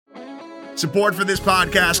Support for this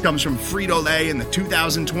podcast comes from Frito-Lay and the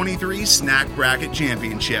 2023 Snack Bracket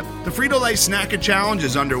Championship. The Frito-Lay Snack-It Challenge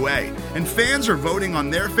is underway, and fans are voting on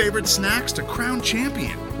their favorite snacks to crown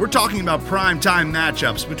champion. We're talking about prime-time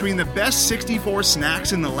matchups between the best 64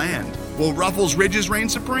 snacks in the land. Will Ruffles Ridges reign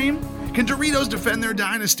supreme? Can Doritos defend their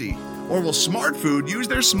dynasty? Or will Smart Food use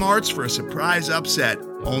their smarts for a surprise upset?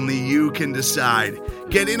 Only you can decide.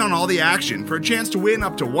 Get in on all the action for a chance to win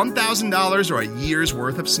up to $1,000 or a year's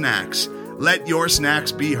worth of snacks. Let your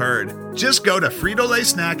snacks be heard. Just go to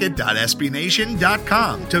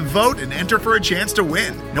fritolaysnacket.sbnation.com to vote and enter for a chance to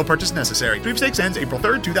win. No purchase necessary. Sweepstakes ends April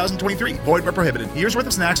 3rd, 2023. Void where prohibited. Year's worth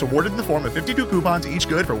of snacks awarded in the form of 52 coupons, each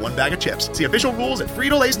good for one bag of chips. See official rules at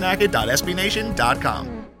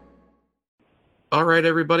fritolaysnacket.sbnation.com. All right,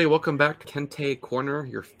 everybody. Welcome back to Kente Corner,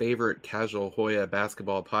 your favorite casual Hoya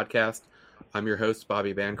basketball podcast. I'm your host,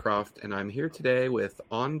 Bobby Bancroft, and I'm here today with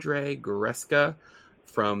Andre Goreska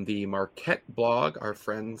from the Marquette blog, our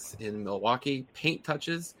friends in Milwaukee, Paint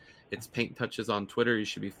Touches. It's Paint Touches on Twitter. You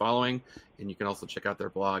should be following, and you can also check out their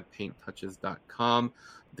blog, painttouches.com.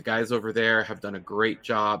 The guys over there have done a great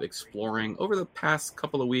job exploring over the past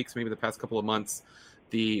couple of weeks, maybe the past couple of months,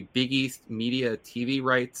 the Big East media TV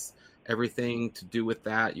rights, everything to do with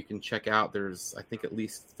that. You can check out. There's, I think, at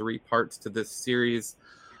least 3 parts to this series.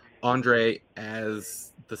 Andre,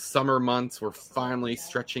 as the summer months, we're finally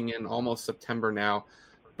stretching in almost September now,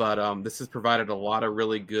 but this has provided a lot of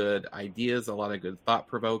really good ideas, a lot of good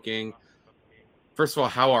thought-provoking. First of all,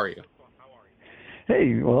 how are you?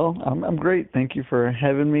 Hey, well, I'm great. Thank you for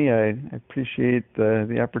having me. I appreciate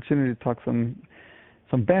the opportunity to talk some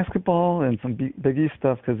basketball and some Big East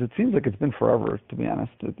stuff, because it seems like it's been forever, to be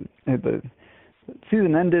honest. The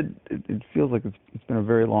season ended. It feels like it's been a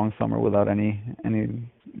very long summer without any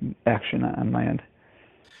action on my end.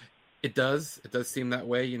 It does seem that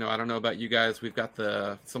way. You know, I don't know about you guys. We've got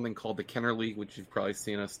something called the Kenner League, which you've probably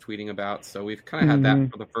seen us tweeting about. So we've kind of had that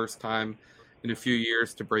for the first time in a few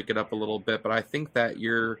years to break it up a little bit. But I think that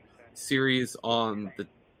your series on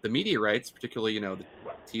the media rights, particularly, the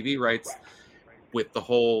TV rights, with the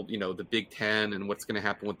whole, the Big Ten and what's going to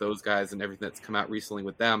happen with those guys and everything that's come out recently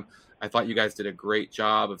with them, I thought you guys did a great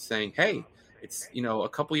job of saying, hey, it's, a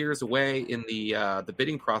couple years away in the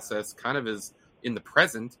bidding process, kind of is in the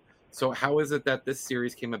present. So how is it that this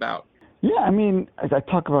series came about? Yeah, I mean, I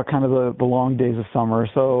talk about kind of the long days of summer.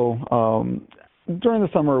 So during the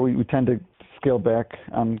summer, we tend to scale back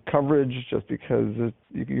on coverage just because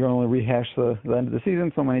you can only rehash the end of the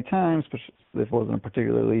season so many times, but this wasn't a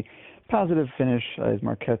particularly positive finish as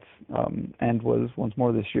Marquette's end was once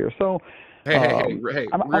more this year. So hey,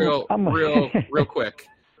 real quick.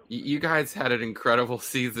 You guys had an incredible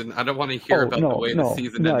season. I don't want to hear about the way the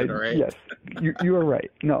season ended, all right? Yes, you are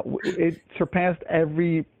right. No, it surpassed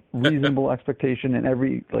every reasonable expectation and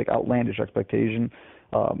every outlandish expectation.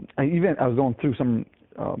 I was going through some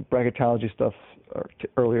bracketology stuff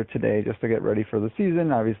earlier today just to get ready for the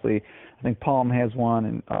season. Obviously, I think Palm has one,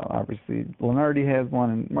 and obviously Lenardi has one,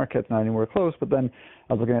 and Marquette's not anywhere close. But then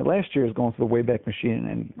I was looking at last year's, going through the Wayback Machine,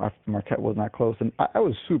 and Marquette was not close. And I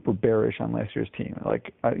was super bearish on last year's team.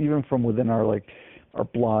 Even from within our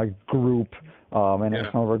blog group and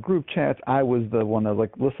some of our group chats, I was the one that was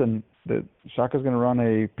like, listen, the Shaka's going to run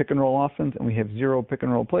a pick and roll offense, and we have 0 pick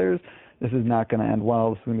and roll players. This is not going to end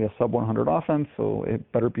well. This is going to be a sub-100 offense, so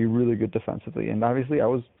it better be really good defensively. And obviously, I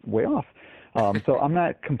was way off. So I'm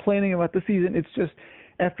not complaining about the season. It's just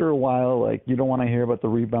after a while, you don't want to hear about the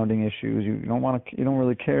rebounding issues. You don't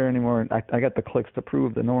really care anymore. I got the clicks to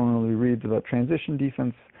prove that no one really reads about transition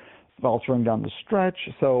defense faltering down the stretch.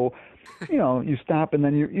 So, you stop and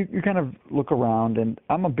then you kind of look around. And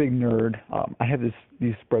I'm a big nerd. I have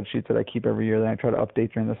these spreadsheets that I keep every year that I try to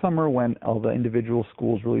update during the summer when all the individual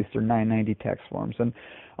schools release their 990 tax forms. And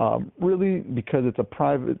really, because it's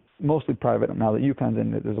mostly private now that UConn's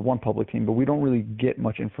in it, there's one public team, but we don't really get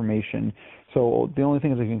much information. So the only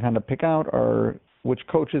things I can kind of pick out are which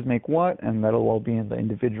coaches make what, and that'll all be in the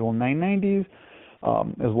individual 990s.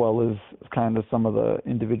 As well as kind of some of the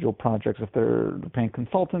individual projects if they're paying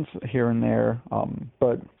consultants here and there.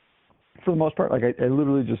 But for the most part, I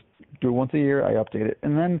literally just do it once a year. I update it.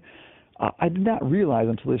 And then I did not realize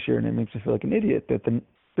until this year, and it makes me feel like an idiot, that the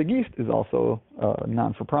Big East is also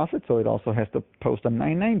non-for-profit, so it also has to post a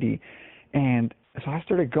 990. And so I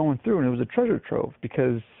started going through, and it was a treasure trove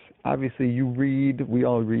because obviously we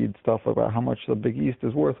all read stuff about how much the Big East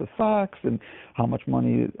is worth with Fox and how much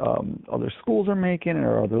money other schools are making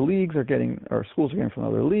or other leagues are getting, or schools are getting from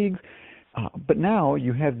other leagues. But now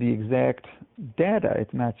you have the exact data.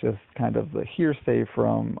 It's not just kind of the hearsay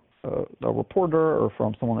from a reporter or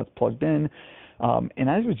from someone that's plugged in.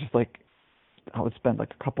 And I was just I would spend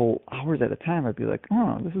like a couple hours at a time. I'd be like,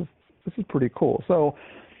 oh, this is pretty cool. So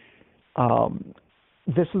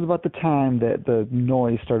this was about the time that the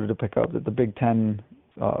noise started to pick up, that the Big Ten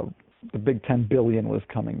billion was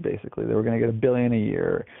coming. Basically, they were going to get $1 billion a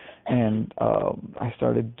year, and I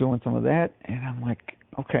started doing some of that, and I'm like,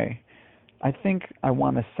 okay, I think I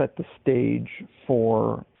want to set the stage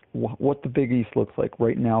for what the Big East looks like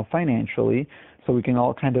right now financially, so we can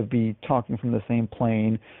all kind of be talking from the same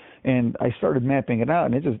plane. And I started mapping it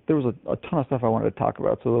out, and there was a ton of stuff I wanted to talk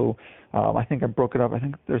about. So I think I broke it up. I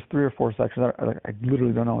think there's 3 or 4 sections. I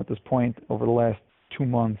literally don't know at this point. Over the last 2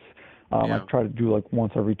 months, I try to do like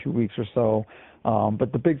once every 2 weeks or so.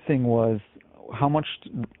 But the big thing was, how much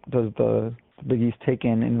does the Big East take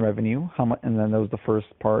in revenue? How much? And then that was the first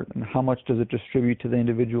part. And how much does it distribute to the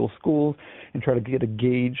individual schools? And try to get a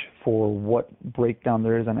gauge for what breakdown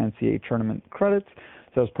there is on NCAA tournament credits.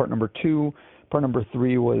 So that was part number 2. Part number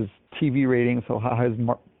 3 was TV ratings. So how has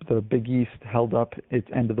the Big East held up its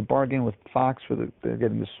end of the bargain with Fox for they're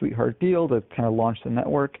getting the sweetheart deal to kind of launch the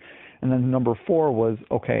network. And then number 4 was,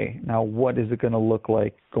 okay, now what is it going to look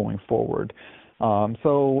like going forward?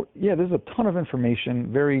 So, yeah, there's a ton of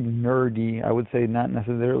information, very nerdy, I would say, not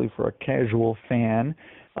necessarily for a casual fan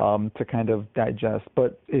to kind of digest.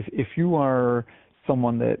 But if you are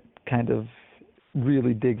someone that kind of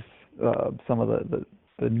really digs some of the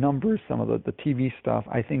numbers, some of the TV stuff,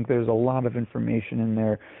 I think there's a lot of information in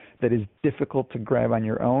there that is difficult to grab on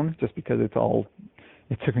your own, just because it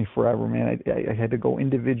took me forever, man. I had to go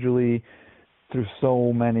individually through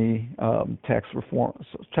so many tax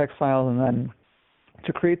files, and then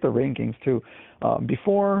to create the rankings too.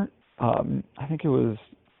 Before, I think it was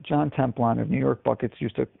John Templon of New York Buckets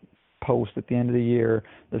used to post at the end of the year.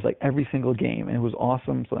 There's like every single game, and it was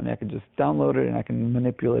awesome. So then I could just download it and I can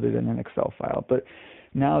manipulate it in an Excel file. But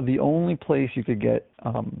now the only place you could get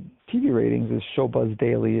TV ratings is ShowBuzz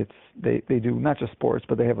Daily. They do not just sports,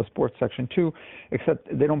 but they have a sports section too. Except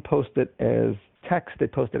they don't post it as text; they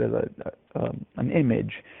post it as an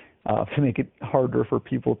image to make it harder for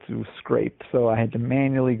people to scrape. So I had to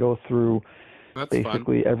manually go through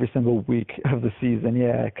basically every single week of the season.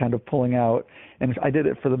 Yeah, kind of pulling out. And I did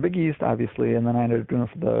it for the Big East, obviously, and then I ended up doing it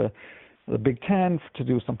for the Big Ten to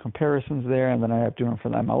do some comparisons there, and then I ended up doing it for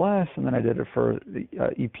the MLS, and then I did it for the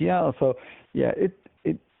EPL. So yeah,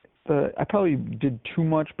 I probably did too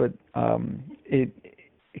much, but it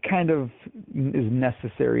kind of is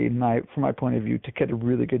necessary from my point of view to get a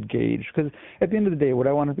really good gauge. Because at the end of the day, what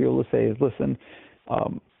I want to be able to say is, listen,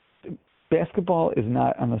 basketball is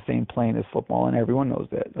not on the same plane as football, and everyone knows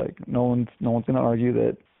that. Like no one's going to argue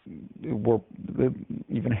that we're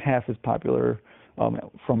even half as popular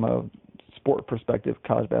from a sport perspective,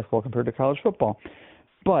 college basketball compared to college football.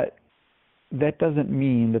 But that doesn't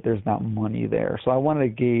mean that there's not money there. So I wanted to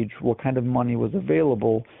gauge what kind of money was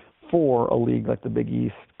available for a league like the Big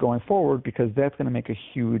East going forward, because that's going to make a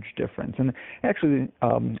huge difference. And actually,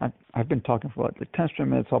 I've been talking for like 10 straight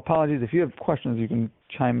minutes, so apologies. If you have questions, you can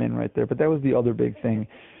chime in right there. But that was the other big thing.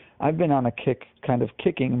 I've been on a kick, kind of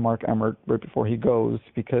kicking Mark Emmert right before he goes,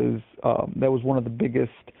 because that was one of the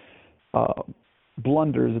biggest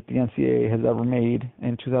blunders that the NCAA has ever made.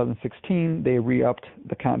 In 2016, they re-upped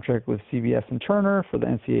the contract with CBS and Turner for the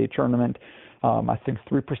NCAA tournament. I think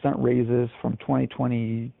 3% raises from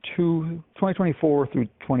 2024 through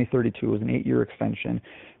 2032. It was an 8-year extension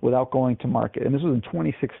without going to market. And this was in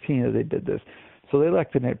 2016 that they did this. So they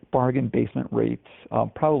elected at bargain basement rates,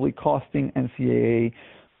 probably costing NCAA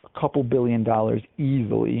a couple $2 billion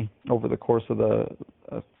easily over the course of the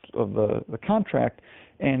contract.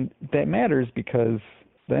 And that matters because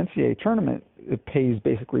the NCAA tournament, it pays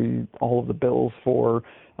basically all of the bills for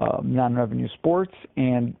non-revenue sports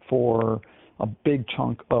and for a big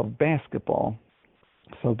chunk of basketball.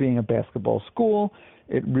 So being a basketball school,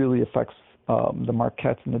 it really affects the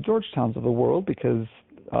Marquettes and the Georgetowns of the world, because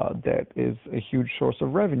that is a huge source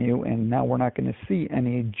of revenue, and now we're not going to see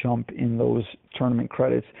any jump in those tournament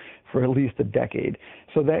credits for at least a decade.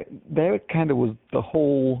 So that kind of was the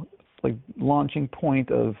whole launching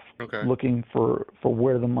point of looking for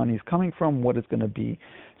where the money is coming from, what it's going to be.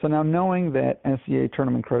 So now knowing that NCAA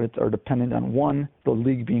tournament credits are dependent on, one, the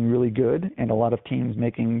league being really good and a lot of teams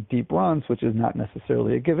making deep runs, which is not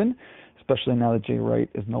necessarily a given, especially now that Jay Wright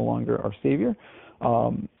is no longer our savior,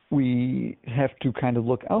 we have to kind of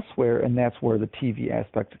look elsewhere, and that's where the TV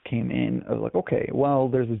aspect came in. Of like, okay, well,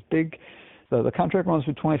 there's this big, the contract runs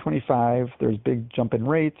through 2025, there's big jump in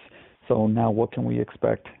rates, so now what can we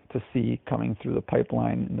expect to see coming through the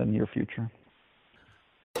pipeline in the near future?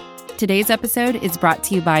 Today's episode is brought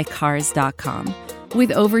to you by Cars.com.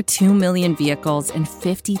 With over 2 million vehicles and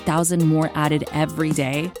 50,000 more added every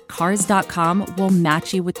day, Cars.com will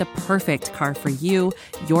match you with the perfect car for you,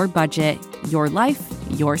 your budget, your life,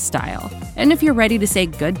 your style. And if you're ready to say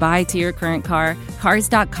goodbye to your current car,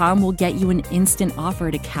 Cars.com will get you an instant offer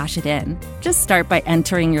to cash it in. Just start by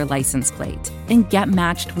entering your license plate and get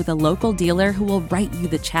matched with a local dealer who will write you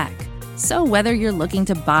the check. So whether you're looking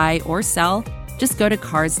to buy or sell, just go to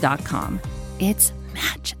Cars.com. It's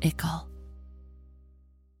magical.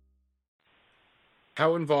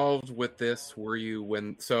 How involved with this were you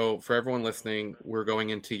when? So for everyone listening, we're going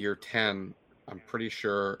into year 10. I'm pretty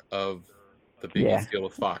sure of the Big East deal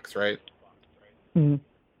with Fox, right? Mm-hmm.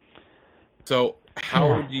 So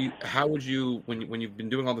how would you when you've been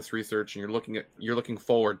doing all this research and you're looking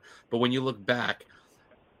forward, but when you look back,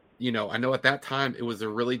 I know at that time it was a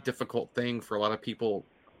really difficult thing for a lot of people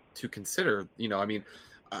to consider. I'm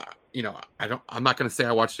not going to say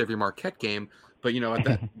I watched every Marquette game. But,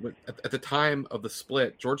 at the time of the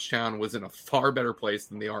split, Georgetown was in a far better place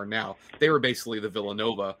than they are now. They were basically the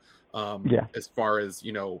Villanova as far as,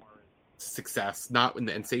 success, not in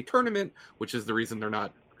the NCAA tournament, which is the reason they're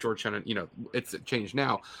not Georgetown. It's changed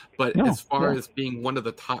now. But as far as being one of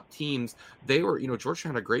the top teams, they were,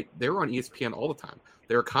 Georgetown had they were on ESPN all the time.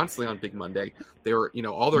 They were constantly on Big Monday. They were,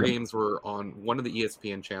 all their games were on one of the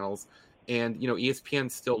ESPN channels. And,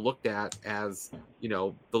 ESPN still looked at as,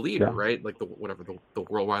 the leader, right? Like the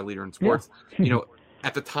worldwide leader in sports. Yeah.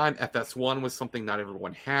 At the time, FS1 was something not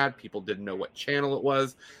everyone had. People didn't know what channel it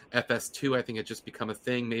was. FS2, I think, had just become a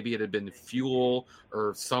thing. Maybe it had been Fuel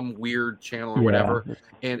or some weird channel or whatever.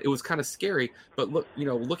 And it was kind of scary. But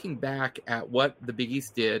looking back at what the Big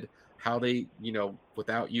East did, how they,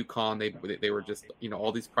 without UConn, they were just,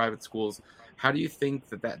 all these private schools. How do you think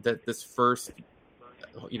that this first,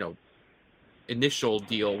 initial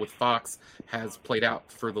deal with Fox has played out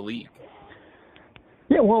for the league?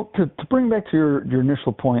 Yeah, well, to bring back to your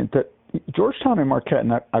initial point, that Georgetown and Marquette,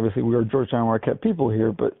 and obviously we are Georgetown and Marquette people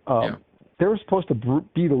here, but they were supposed to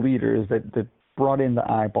be the leaders that brought in the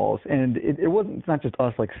eyeballs, and it's not just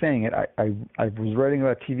us saying it. I was writing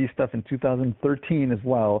about TV stuff in 2013 as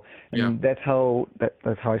well, and that's how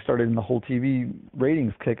I started in the whole TV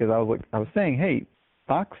ratings kick. As I was saying, hey,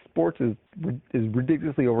 Fox Sports is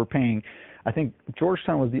ridiculously overpaying. I think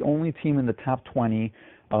Georgetown was the only team in the top 20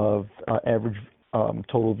 of average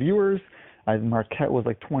total viewers. Marquette was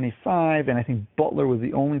 25, and I think Butler was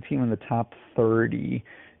the only team in the top 30,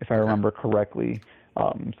 if I remember correctly.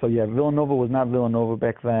 Villanova was not Villanova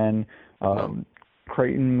back then.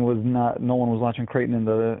 Creighton was not. No one was watching Creighton in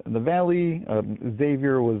the Valley.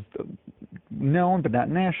 Xavier was known, but not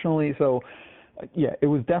nationally. So, it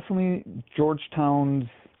was definitely Georgetown's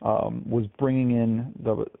was bringing in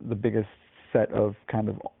the biggest set of kind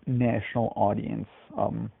of national audience.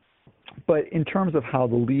 But in terms of how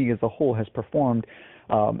the league as a whole has performed,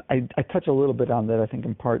 I touch a little bit on that, I think,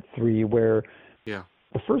 in part 3, where the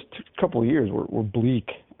first couple of years were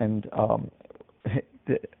bleak. And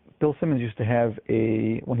Bill Simmons used to have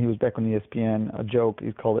when he was back on ESPN, a joke.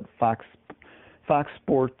 He called it Fox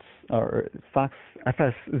Sports, or Fox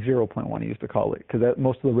FS 0.1, he used to call it, because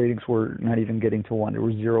most of the ratings were not even getting to 1. It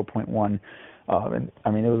was 0.1. And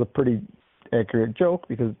I mean, it was a pretty accurate joke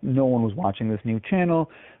because no one was watching this new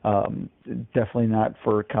channel. Definitely not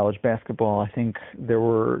for college basketball. I think there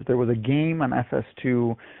was a game on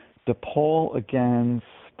FS2, DePaul against,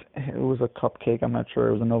 it was a cupcake, I'm not sure.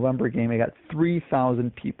 It was a November game. It got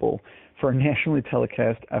 3,000 people for a nationally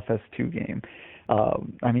telecast FS2 game.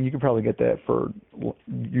 I mean, you could probably get that for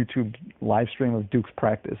YouTube live stream of Duke's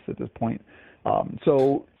practice at this point.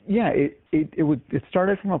 It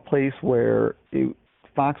started from a place where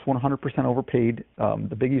Fox 100% overpaid.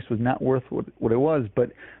 The Big East was not worth what it was,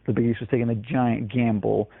 but the Big East was taking a giant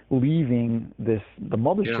gamble, leaving the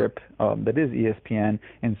mothership that is ESPN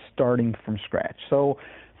and starting from scratch. So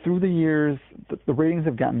through the years, the ratings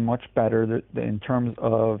have gotten much better in terms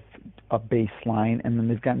of a baseline, and then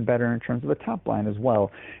they've gotten better in terms of a top line as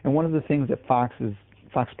well. And one of the things that Fox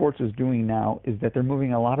Sports is doing now is that they're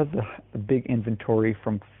moving a lot of the big inventory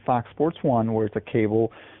from Fox Sports 1, where it's a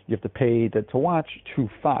cable, you have to pay to watch, to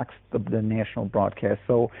Fox, the national broadcast.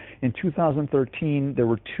 So in 2013, there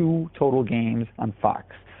were 2 total games on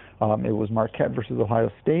Fox. It was Marquette versus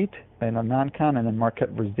Ohio State in a non-con, and then Marquette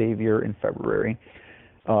versus Xavier in February.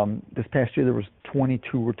 This past year, there was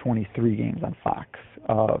 22 or 23 games on Fox.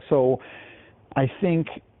 So I think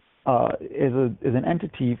as an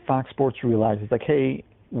entity, Fox Sports realizes, hey,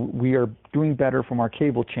 we are doing better from our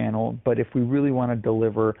cable channel, but if we really want to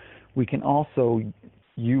deliver, we can also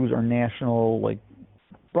use our national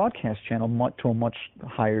broadcast channel to a much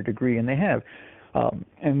higher degree, and they have.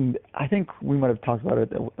 And I think we might have talked about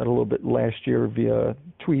it a little bit last year via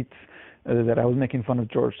tweets that I was making fun of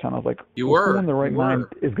Georgetown. I was like, who in the right mind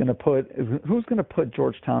is going to who's going to put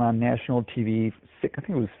Georgetown on national TV? I think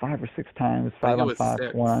it was 5 or 6 times, 5 on Fox,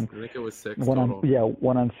 1 on. I think it was 6. One total.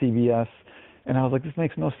 one on CBS. And I was like, this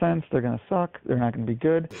makes no sense. They're going to suck. They're not going to be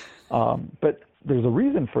good. But there's a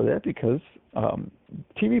reason for that, because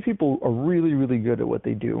TV people are really, really good at what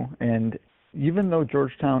they do. And even though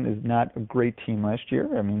Georgetown is not a great team last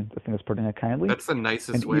year, I mean, I think that's putting it kindly. That's the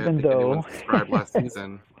nicest way I think anyone described last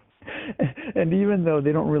season. And even though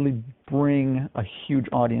they don't really bring a huge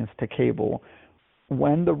audience to cable,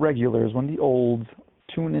 when the regulars, when the olds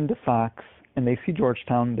tune into Fox and they see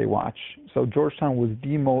Georgetown, they watch. So Georgetown was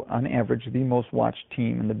on average, the most watched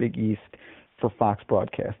team in the Big East for Fox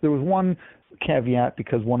broadcast. There was one caveat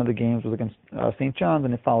because one of the games was against St. John's,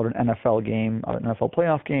 and it followed an NFL game, an NFL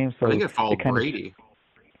playoff game. So I think it followed Brady.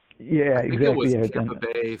 Yeah, I think exactly. It was Tampa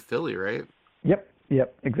Bay, Philly, right?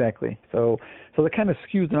 Yep, exactly. So that kind of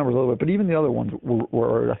skews the numbers a little bit. But even the other ones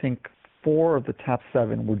were I think 4 of the top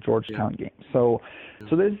 7 were Georgetown games. So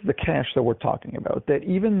this is the cash that we're talking about. That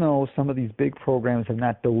even though some of these big programs have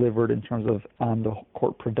not delivered in terms of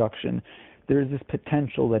on-the-court production, there's this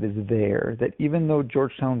potential that is there. That even though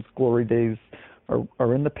Georgetown's glory days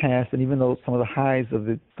are in the past, and even though some of the highs of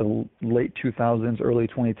the late 2000s, early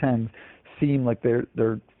 2010s seem like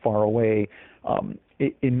they're far away,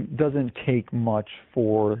 it doesn't take much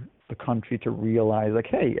for the country to realize, like,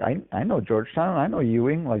 hey, I know Georgetown, I know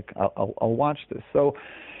Ewing, like I'll watch this. So,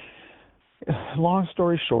 long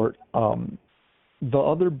story short, the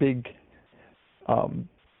other big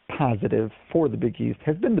positive for the Big East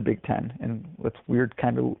has been the Big Ten, and it's weird,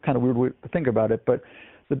 kind of weird way to think about it, but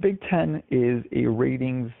the Big Ten is a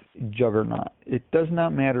ratings juggernaut. It does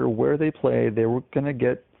not matter where they play; they were going to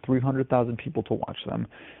get 300,000 people to watch them.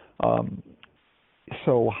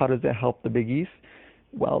 So how does that help the Big East?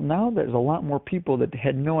 Well, now there's a lot more people that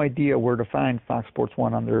had no idea where to find Fox Sports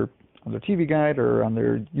 1 on their TV guide or on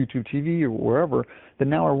their YouTube TV or wherever, that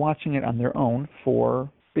now are watching it on their own for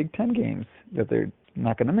Big Ten games that they're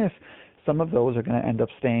not going to miss. Some of those are going to end up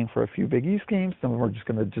staying for a few Big East games. Some of them are just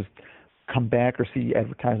going to come back or see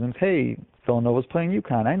advertisements. Hey, Villanova's playing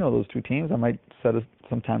UConn. I know those 2 teams. I might set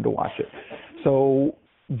some time to watch it. So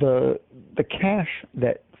the cash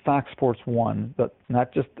that Fox Sports 1,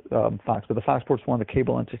 not just Fox, but the Fox Sports 1, the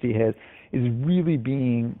cable entity has, is really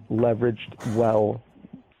being leveraged well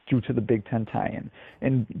due to the Big Ten tie-in,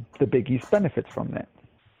 and the Big East benefits from that.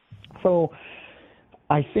 So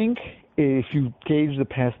I think if you gauge the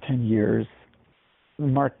past 10 years,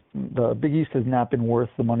 the Big East has not been worth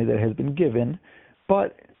the money that has been given,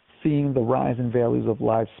 but seeing the rise and values of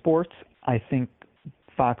live sports, I think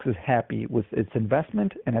Fox is happy with its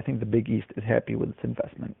investment, and I think the Big East is happy with its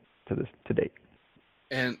investment to date.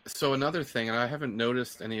 And so another thing, and I haven't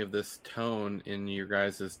noticed any of this tone in your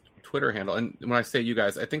guys' Twitter handle. And when I say you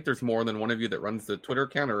guys, I think there's more than one of you that runs the Twitter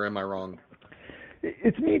account, or am I wrong?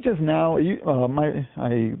 It's me just now.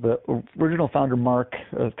 The original founder, Mark,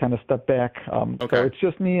 kind of stepped back. Okay. So it's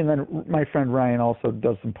just me, and then my friend Ryan also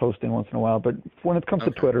does some posting once in a while. But when it comes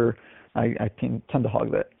to Twitter, I tend to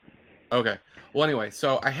hog that. Okay. Well, anyway,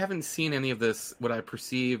 so I haven't seen any of this, what I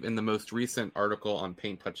perceive in the most recent article on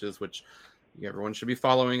Paint Touches, which everyone should be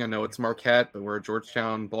following. I know it's Marquette, but we're a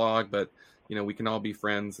Georgetown blog, but we can all be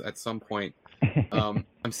friends at some point.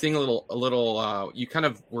 I'm seeing a little. You kind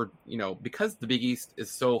of were, because the Big East is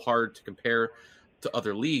so hard to compare to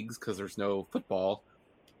other leagues because there's no football.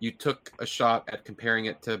 You took a shot at comparing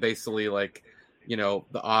it to basically like, the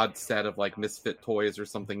odd set of like misfit toys or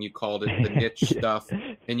something. You called it the niche stuff,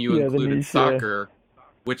 and you included niche, soccer,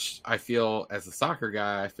 which I feel, as a soccer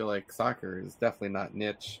guy, I feel like soccer is definitely not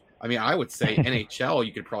niche. I mean, I would say NHL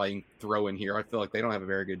you could probably throw in here. I feel like they don't have a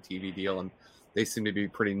very good TV deal, and they seem to be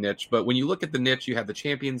pretty niche. But when you look at the niche, you have the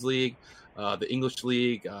Champions League, the English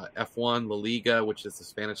League, F1, La Liga, which is the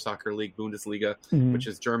Spanish soccer league, Bundesliga, which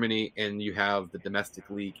is Germany, and you have the domestic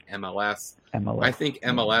league, MLS. I think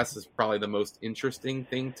MLS is probably the most interesting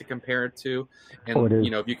thing to compare it to. And,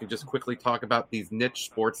 if you can just quickly talk about these niche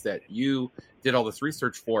sports that you did all this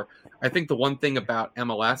research for. I think the one thing about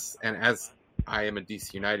MLS, and as I am a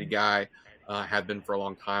DC United guy, have been for a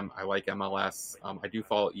long time, I like MLS. I do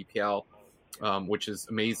follow EPL. Which is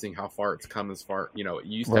amazing how far it's come. As far, you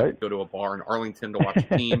used to have to go to a bar in Arlington to watch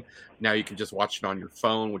a team. Now you can just watch it on your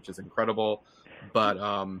phone, which is incredible. But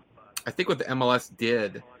I think what the MLS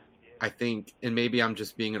did, and maybe I'm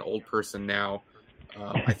just being an old person now,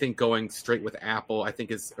 I think going straight with Apple, I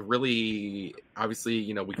think is really,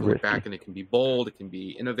 obviously, we can look back and it can be bold, it can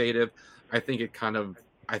be innovative. I think it kind of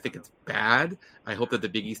I think it's bad. I hope that the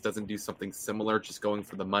Big East doesn't do something similar, just going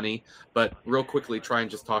for the money. But real quickly, try and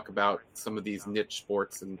just talk about some of these niche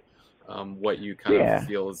sports and what you kind of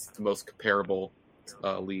feel is the most comparable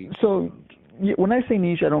league. So when I say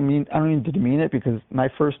niche, I don't mean to demean it, because my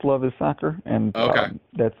first love is soccer, and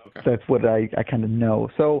that's what I kind of know.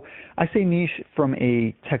 So I say niche from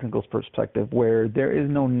a technical perspective, where there is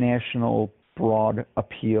no national broad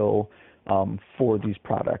appeal for these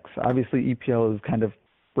products. Obviously, EPL is kind of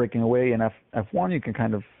breaking away, and F1 you can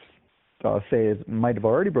kind of say it might have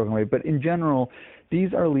already broken away. But in general,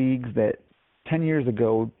 these are leagues that 10 years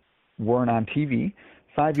ago weren't on TV.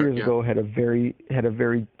 5 years ago had a very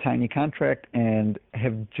tiny contract and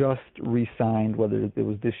have just re-signed, whether it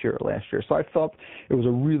was this year or last year. So I thought it was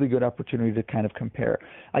a really good opportunity to kind of compare.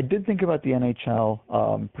 I did think about the NHL,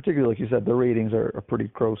 particularly like you said, the ratings are pretty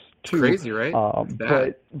gross too. Crazy, right?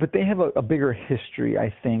 But they have a bigger history,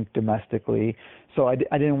 I think, domestically. So I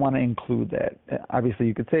didn't want to include that. Obviously,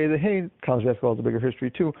 you could say that, hey, college basketball has a bigger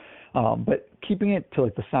history too. But keeping it to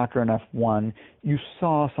like the soccer and F1, you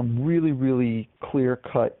saw some really, really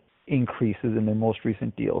clear-cut increases in their most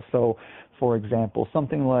recent deals. So, for example,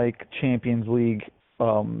 something like Champions League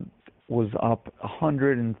was up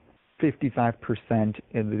 155%,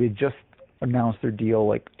 and they just announced their deal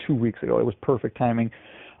like 2 weeks ago. It was perfect timing.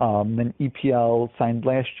 Then EPL signed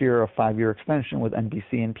last year a 5-year extension with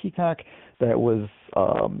NBC and Peacock that was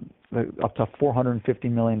up to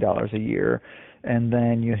 $450 million a year. And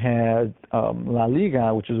then you had La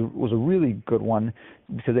Liga, which was a really good one,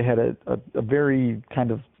 because they had a very kind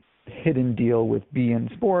of hidden deal with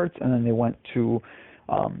beIN Sports, and then they went to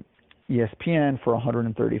ESPN for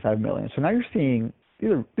 $135 million. So now you're seeing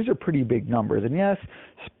these are pretty big numbers. And yes,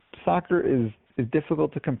 soccer is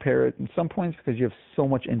difficult to compare it in some points because you have so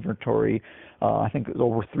much inventory. I think it's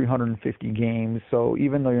over 350 games. So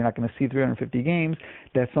even though you're not going to see 350 games,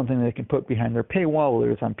 that's something they can put behind their paywall,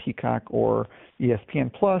 whether it's on Peacock or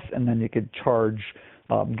ESPN Plus, and then you could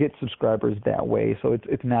get subscribers that way. So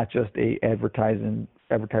it's not just a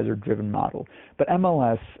advertiser-driven model. But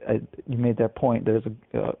MLS, you made that point. There's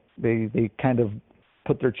they kind of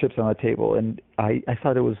put their chips on the table, and I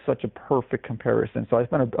thought it was such a perfect comparison. So I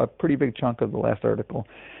spent a pretty big chunk of the last article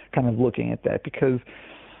kind of looking at that, because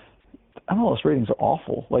MLS ratings are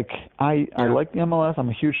awful. Like I like the MLS. I'm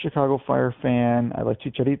a huge Chicago Fire fan. I like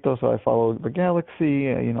Chicharito, so I follow the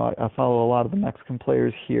Galaxy. I follow a lot of the Mexican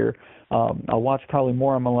players here. I'll watch probably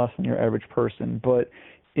more MLS than your average person. But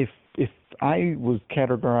if I was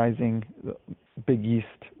categorizing Big East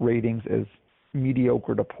ratings as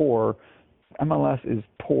mediocre to poor, MLS is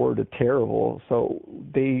poor to terrible. So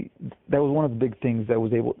that was one of the big things that I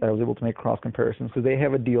was able to make cross comparisons, because they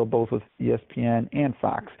have a deal both with ESPN and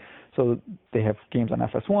Fox. So they have games on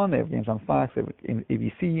FS1, they have games on Fox, they have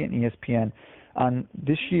ABC and ESPN. On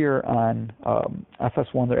this year on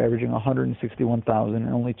FS1, they're averaging 161,000,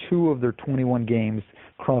 and only 2 of their 21 games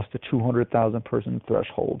crossed the 200,000 person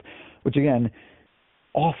threshold, which again,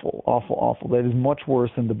 awful. That is much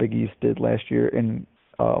worse than the Big East did last year, and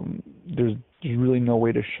there's really no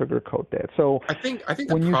way to sugarcoat that. So I think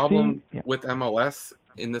the problem with MLS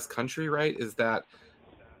in this country, right, is that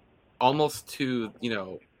almost to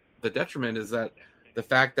the detriment is that the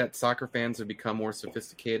fact that soccer fans have become more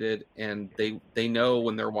sophisticated, and they know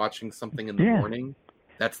when they're watching something in the morning,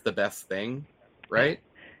 that's the best thing, right?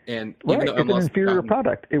 And even though it's an inferior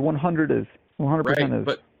product. It 100% is.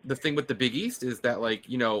 But the thing with the Big East is that,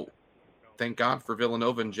 thank God for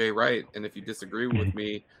Villanova and Jay Wright. And if you disagree with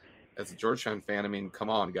me as a Georgetown fan, I mean, come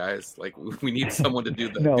on, guys. Like, we need someone to do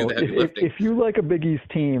the heavy lifting. If you like a Big East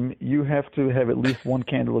team, you have to have at least one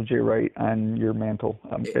candle of Jay Wright on your mantle.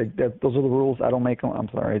 Those are the rules. I don't make them. I'm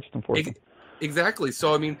sorry. I just enforce them. Exactly.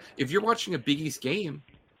 So, I mean, if you're watching a Big East game,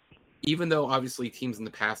 even though obviously teams in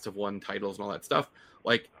the past have won titles and all that stuff,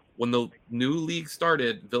 like when the new league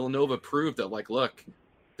started, Villanova proved that, look,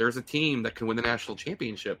 there's a team that can win the national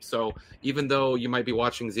championship. So even though you might be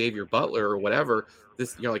watching Xavier Butler or whatever,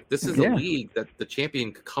 this is a league that the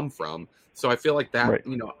champion could come from. So I feel like that,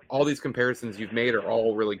 all these comparisons you've made are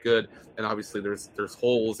all really good. And obviously there's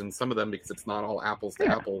holes in some of them because it's not all apples to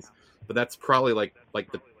apples, but that's probably like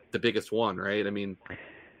the biggest one, right? I mean,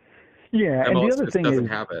 and the other thing is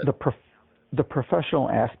the professional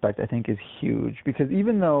aspect, I think, is huge, because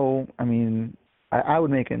even though, I mean, I would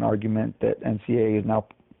make an argument that NCAA is now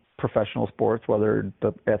professional sports, whether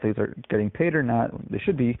the athletes are getting paid or not, they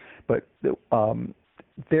should be, but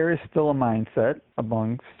there is still a mindset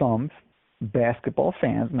among some basketball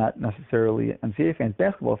fans, not necessarily NCAA fans,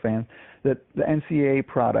 basketball fans, that the NCAA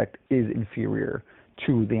product is inferior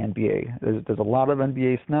to the NBA. There's a lot of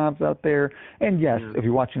NBA snobs out there, and yes, if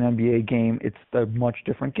you're watching an NBA game, it's a much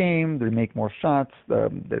different game. They make more shots.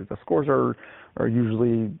 The scores are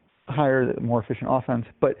usually higher, more efficient offense.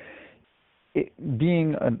 But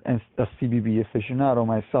being a CBB aficionado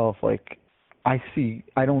myself, like I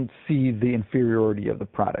don't see the inferiority of the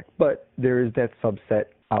product, but there is that subset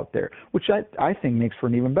out there, which I think makes for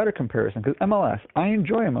an even better comparison, because MLS, I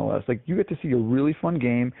enjoy MLS. Like, you get to see a really fun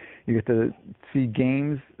game. You get to see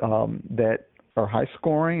games that are high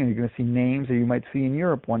scoring, and you're going to see names that you might see in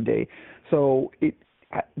Europe one day. So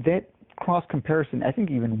that cross comparison, I think,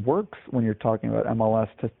 even works when you're talking about MLS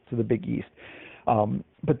to the Big East.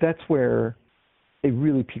 But that's where it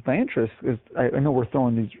really piqued my interest, because I know we're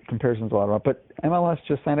throwing these comparisons a lot around, but MLS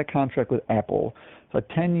just signed a contract with Apple. It's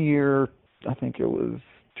a 10-year, I think it was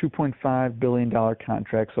 $2.5 billion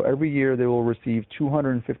contract. So every year they will receive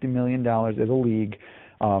 $250 million as a league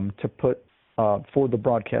to put for the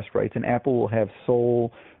broadcast rights, and Apple will have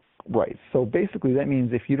sole rights. So basically that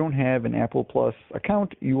means if you don't have an Apple Plus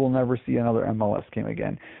account, you will never see another MLS game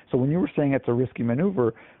again. So when you were saying it's a risky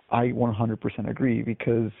maneuver, I 100% agree,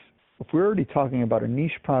 because if we're already talking about a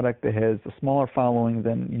niche product that has a smaller following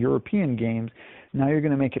than European games, now you're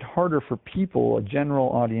going to make it harder for people, a general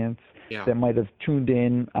audience, that might have tuned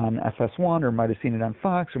in on FS1 or might have seen it on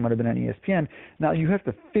Fox or might have been on ESPN. Now you have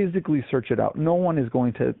to physically search it out. No one is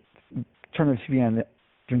going to turn the TV on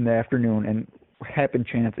during the afternoon and happen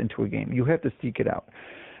chance into a game. You have to seek it out.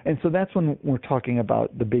 And so that's when we're talking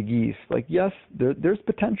about the Big East. Like, yes, there's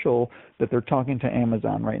potential that they're talking to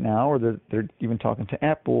Amazon right now, or they're even talking to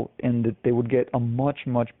Apple, and that they would get a much,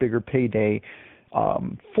 much bigger payday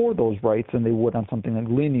for those rights than they would on something like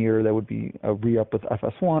linear that would be a re-up with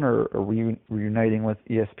FS1 or reuniting with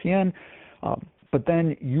ESPN. But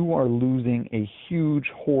then you are losing a huge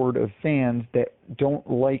horde of fans that don't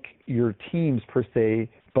like your teams per se,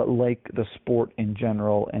 but like the sport in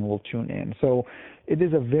general and will tune in. So it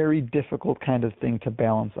is a very difficult kind of thing to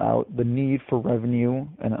balance out the need for revenue.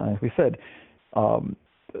 And like we said,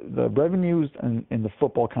 the revenues in the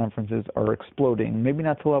football conferences are exploding. Maybe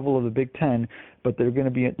not to the level of the Big Ten, but there's going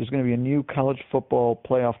to be a new college football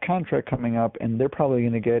playoff contract coming up, and they're probably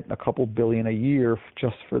going to get a couple billion a year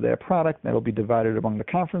just for that product. That'll be divided among the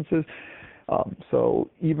conferences. So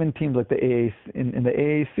even teams like the AAC, in the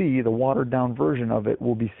AAC, the watered-down version of it,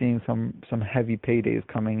 will be seeing some heavy paydays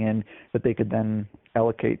coming in that they could then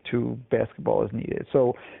allocate to basketball as needed.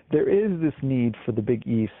 So there is this need for the Big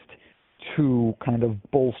East to kind of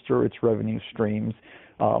bolster its revenue streams.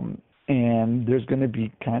 And there's going to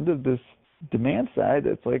be kind of this demand side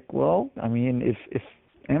that's like, well, I mean, if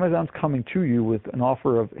Amazon's coming to you with an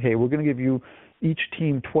offer of, hey, we're going to give you each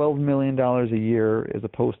team $12 million a year as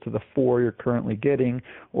opposed to the $4 million you're currently getting,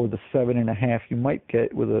 or the $7.5 million you might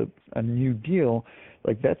get with a new deal,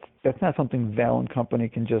 like that's not something Val and company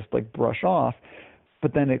can just like brush off.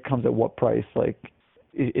 But then it comes at what price? Like,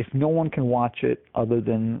 if no one can watch it other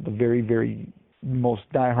than the very, very most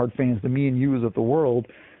diehard fans, the me and yous of the world,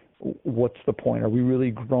 what's the point? Are we really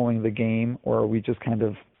growing the game, or are we just kind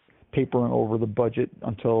of papering over the budget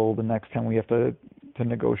until the next time we have to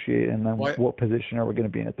negotiate, and then what position are we going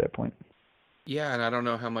to be in at that point? Yeah, and I don't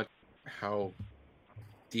know how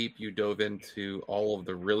deep you dove into all of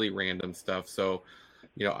the really random stuff. So,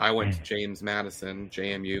 I went to James Madison,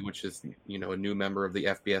 JMU, which is, a new member of the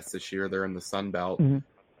FBS this year. They're in the Sun Belt. Mm-hmm.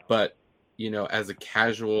 But, as a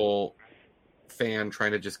casual fan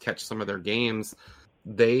trying to just catch some of their games,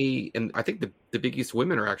 and I think the Big East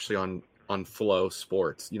women are actually on Flow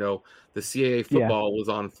Sports. The CAA football was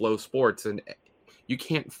on Flow Sports, and you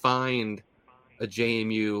can't find a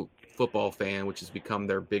JMU football fan, which has become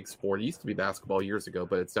their big sport. It used to be basketball years ago,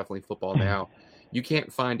 but it's definitely football now. You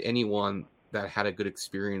can't find anyone that had a good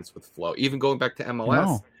experience with Flow. Even going back to MLS,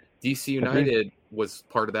 no. DC United was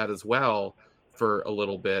part of that as well for a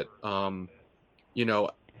little bit. I'm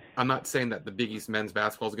not saying that the Big East men's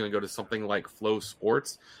basketball is going to go to something like Flow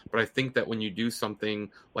Sports, but I think that when you do something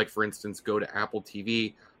like, for instance, go to Apple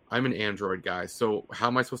TV, I'm an Android guy, so how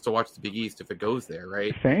am I supposed to watch the Big East if it goes there,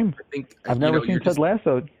 right? Same. I think I've never seen Ted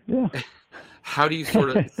Lasso. Yeah. How do you sort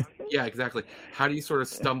of? Yeah, exactly. How do you sort of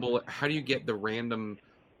stumble? How do you get the random,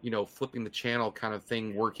 flipping the channel kind of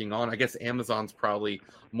thing working on? I guess Amazon's probably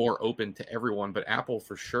more open to everyone, but Apple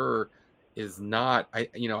for sure is not.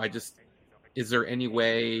 Is there any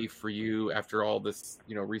way for you, after all this,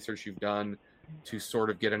 research you've done, to sort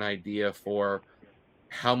of get an idea for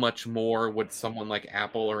how much more would someone like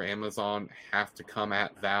Apple or Amazon have to come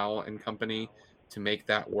at Val and company to make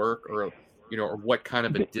that work? Or, or what kind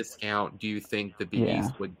of a discount do you think the Big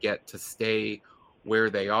East would get to stay where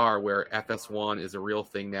they are, where FS1 is a real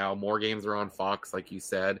thing now. More games are on Fox, like you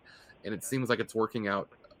said, and it seems like it's working out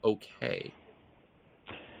okay.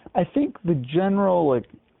 I think the general, like,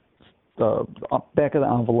 the back of the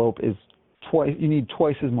envelope is you need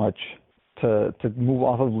twice as much to move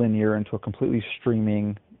off of linear into a completely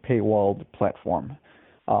streaming paywalled platform.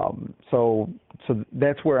 So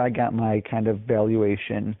that's where I got my kind of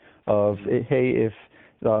valuation of, hey, if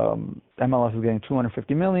MLS is getting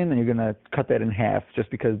 $250 million, then you're going to cut that in half, just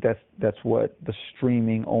because that's what the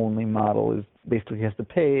streaming only model is basically has to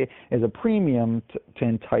pay as a premium to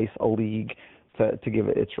entice a league to give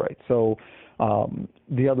it its rights. So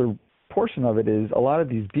the other portion of it is a lot of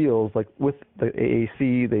these deals, like with the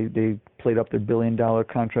AAC, they played up their $1 billion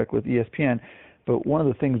contract with ESPN, but one of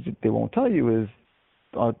the things that they won't tell you is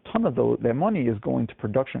a ton of that money is going to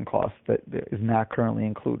production costs that is not currently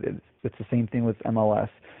included. It's the same thing with MLS.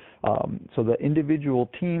 So the individual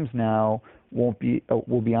teams now will be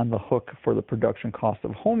on the hook for the production cost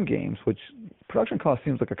of home games, which production cost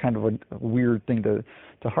seems like a kind of a weird thing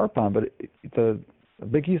to harp on, but the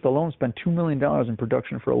Big East alone spent $2 million in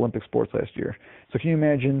production for Olympic sports last year. So can you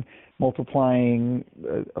imagine multiplying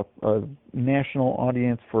a national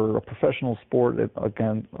audience for a professional sport at,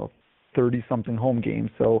 again, 30-something home games?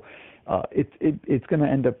 So it's going to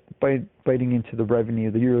end up biting into the revenue,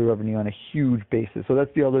 the yearly revenue, on a huge basis. So that's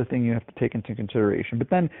the other thing you have to take into consideration. But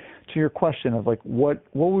then to your question of, like, what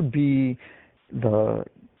would be the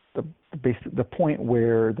point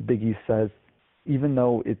where the Big East says, even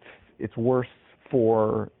though it's worse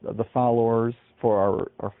for the followers,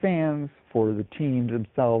 for our fans, for the teams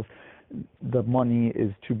themselves, the money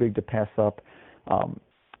is too big to pass up.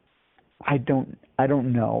 I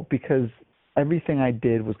don't know, because everything I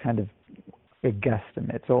did was kind of a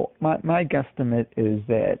guesstimate. So my guesstimate is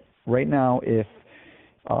that right now, if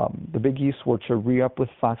the Big East were to re-up with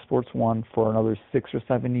Fox Sports 1 for another 6 or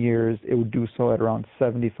 7 years, it would do so at around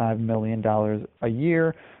 $75 million a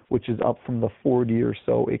year, which is up from the 40 or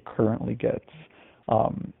so it currently gets.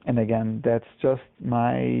 And again, that's just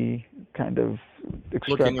my kind of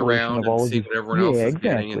extrapolation looking around of all and of see these. what everyone else is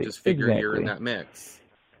getting and just figure you're in that mix.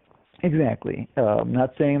 Exactly. I'm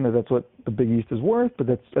not saying that that's what the Big East is worth, but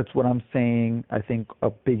that's what I'm saying. I think a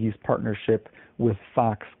Big East partnership with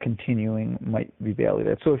Fox continuing might be valued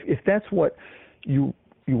at. So if that's what you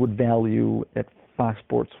would value at Fox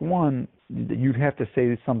Sports 1, you'd have to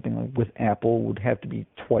say something like with Apple would have to be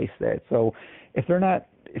twice that. So if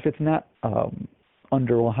it's not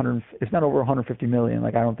under 100, it's not over 150 million.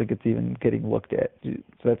 Like, I don't think it's even getting looked at. So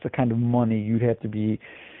that's the kind of money you'd have to be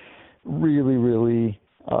really, really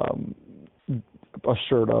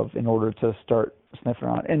assured of in order to start sniffing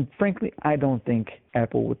around. And frankly, I don't think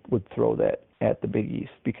Apple would throw that at the Big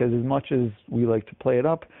East, because as much as we like to play it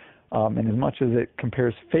up, and as much as it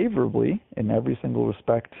compares favorably in every single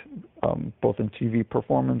respect, both in TV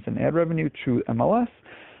performance and ad revenue to MLS,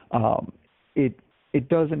 it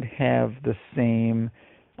doesn't have the same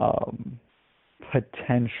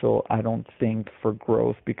potential, I don't think, for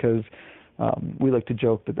growth, because we like to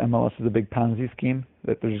joke that MLS is a big Ponzi scheme,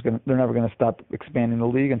 that they're never going to stop expanding the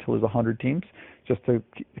league until there's 100 teams, just to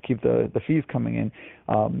keep the fees coming in.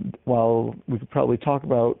 While we could probably talk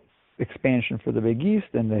about expansion for the Big East,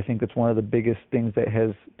 and I think that's one of the biggest things that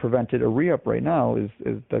has prevented a re-up right now is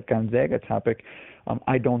the Gonzaga topic.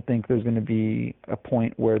 I don't think there's going to be a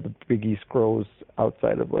point where the Big East grows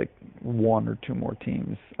outside of like one or two more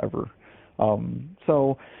teams ever.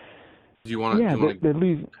 So do you want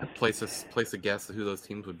to place a guess at who those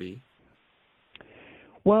teams would be?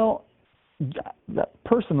 Well,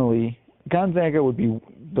 personally, Gonzaga would be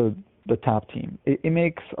the top team. It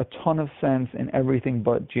makes a ton of sense in everything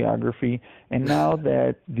but geography. And now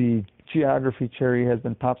that the geography cherry has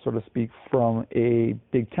been popped, so to speak, from a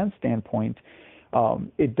Big Ten standpoint,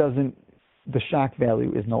 the shock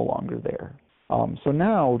value is no longer there. So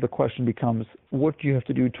now the question becomes, what do you have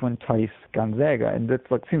to do to entice Gonzaga? And that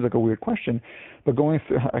seems like a weird question, but going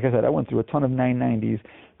through, like I said, I went through a ton of 990s.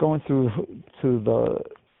 Going through to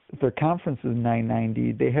their conference's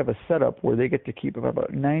 990, they have a setup where they get to keep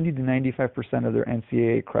about 90 to 95% of their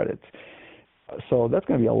NCAA credits. So that's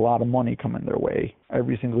going to be a lot of money coming their way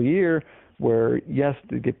every single year, where, yes,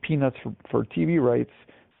 they get peanuts for TV rights,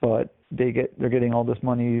 but they're getting all this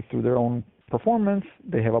money through their own performance.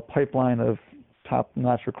 They have a pipeline of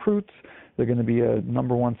top-notch recruits. They're going to be a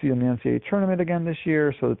number one seed in the NCAA tournament again this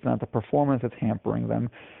year, so it's not the performance that's hampering them.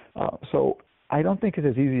 So I don't think it's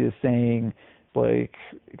as easy as saying, like,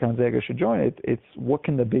 Gonzaga should join it. It's what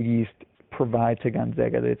can the Big East provide to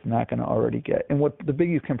Gonzaga that it's not going to already get. And what the Big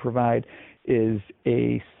East can provide is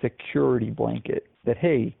a security blanket that,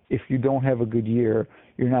 hey, if you don't have a good year,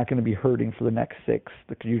 you're not going to be hurting for the next 6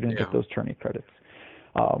 because you didn't get those tourney credits.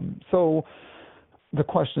 So the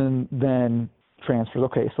question then transfers,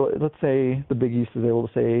 okay, so let's say the Big East is able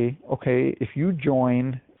to say, okay, if you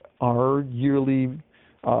join, our yearly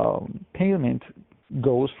payment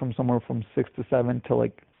goes from somewhere from 6 to 7 to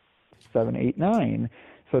like 7, 8, 9.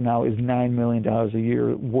 So now is $9 million a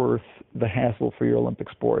year worth the hassle for your Olympic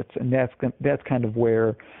sports? And that's kind of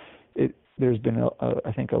where there's been,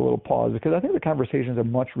 I think, a little pause, because I think the conversations are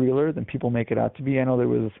much realer than people make it out to be. I know there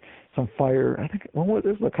was some fire, I think,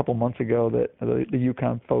 this was a couple months ago that the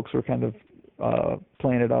UConn folks were kind of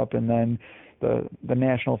playing it up, and then the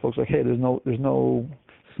national folks were like, hey, there's no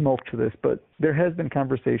smoke to this. But there has been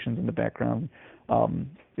conversations in the background.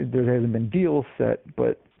 There hasn't been deals set,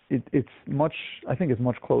 but it's much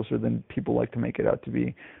closer than people like to make it out to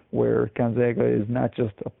be, where Gonzaga is not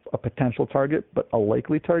just a potential target, but a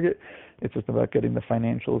likely target. It's just about getting the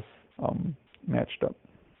financials matched up.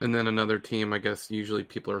 And then another team, I guess usually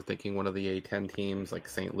people are thinking one of the A-10 teams like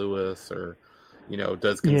St. Louis, or,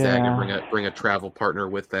 does Gonzaga bring a travel partner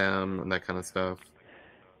with them and that kind of stuff?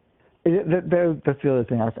 That's the other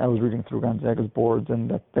thing. I was reading through Gonzaga's boards,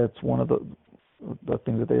 and that's one of the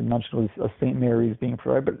things that they had mentioned was St. Mary's being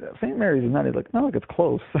provided. But St. Mary's is not like it's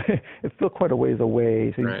close. It's still quite a ways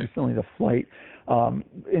away, so you still need a flight.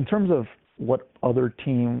 In terms of what other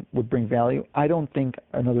team would bring value, I don't think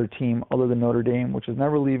another team other than Notre Dame, which is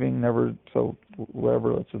never leaving, so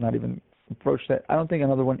whatever, let's just not even approach that. I don't think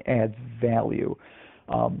another one adds value.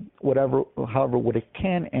 However, what it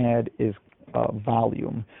can add is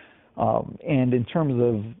volume. And in terms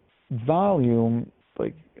of volume,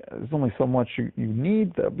 like, there's only so much you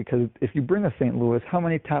need, though, because if you bring a St. Louis, how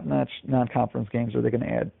many top-notch non-conference games are they going to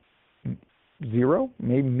add? 0,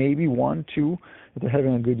 maybe 1, 2, if they're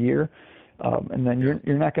having a good year. And then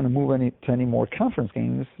you're not going to move to any more conference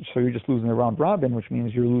games, so you're just losing the round robin, which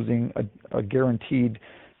means you're losing a guaranteed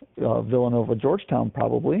Villanova Georgetown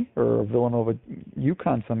probably, or Villanova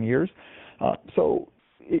UConn some years.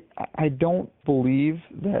 I don't believe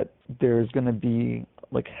that there's going to be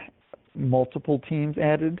like multiple teams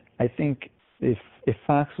added. I think if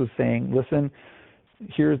Fox was saying, listen,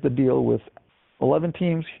 here's the deal with 11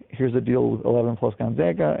 teams, here's the deal with 11 plus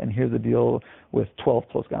Gonzaga, and here's the deal with 12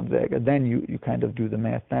 plus Gonzaga, then you kind of do the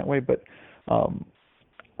math that way. But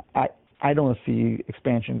I don't see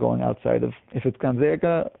expansion going outside of, if it's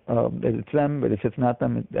Gonzaga, it's them, but if it's not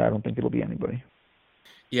them, I don't think it'll be anybody.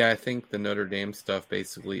 Yeah, I think the Notre Dame stuff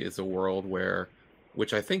basically is a world where,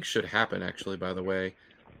 which I think should happen actually, by the way,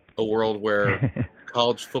 a world where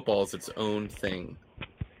college football is its own thing,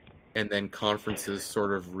 and then conferences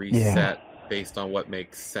sort of reset based on what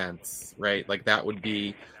makes sense, right? Like that would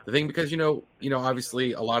be the thing, because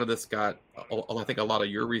obviously a lot of this I think a lot of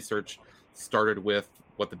your research started with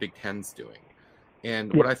what the Big Ten's doing,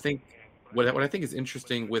 and what I think is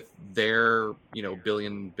interesting with their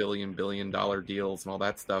billion dollar deals and all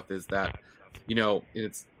that stuff is that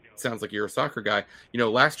it sounds like you're a soccer guy.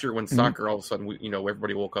 Last year when soccer, all of a sudden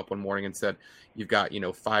everybody woke up one morning and said you've got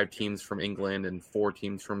 5 teams from England and 4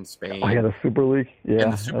 teams from Spain. Oh yeah, the Super League. Yeah,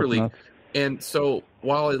 and the Super League. Nuts. And so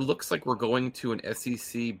while it looks like we're going to an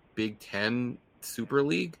SEC Big Ten Super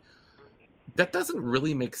League, that doesn't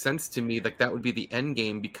really make sense to me. Like that would be the end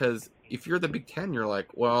game, because if you're the Big Ten, you're like,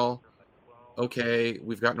 well, okay,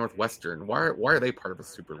 we've got Northwestern. Why are they part of a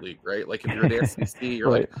Super League, right? Like if you're the SEC, you're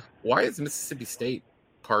like, why is Mississippi State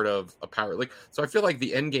part of a power league? So I feel like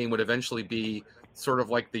the end game would eventually be sort of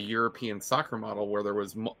like the European soccer model, where there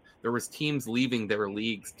was teams leaving their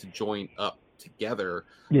leagues to join up together.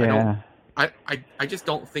 Yeah. I just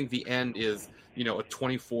don't think the end is a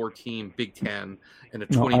 24-team Big Ten and a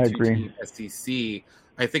 22-team SEC.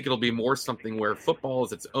 I think it'll be more something where football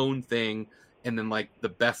is its own thing, and then like the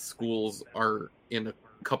best schools are in a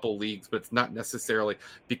couple leagues, but it's not necessarily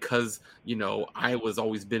because Iowa's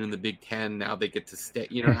always been in the Big Ten, now they get to stay.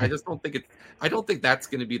 I just don't think I don't think that's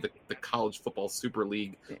going to be the college football Super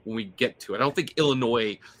League when we get to it. I don't think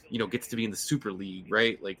Illinois gets to be in the Super League,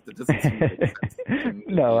 right? Like that doesn't seem to make sense to me.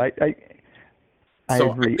 No, I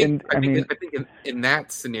agree. I think in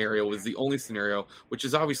that scenario is the only scenario, which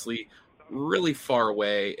is obviously really far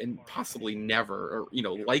away and possibly never, or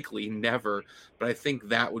likely never, but I think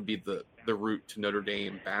that would be the route to Notre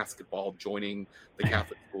Dame basketball joining the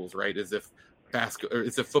Catholic schools, right? As if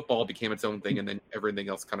football became its own thing, and then everything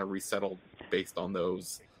else kind of resettled based on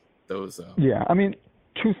those. Yeah, I mean,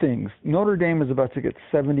 2 things. Notre Dame is about to get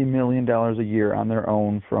 $70 million a year on their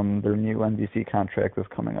own from their new NBC contract that's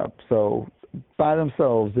coming up. So by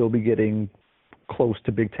themselves, they'll be getting close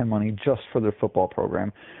to Big Ten money just for their football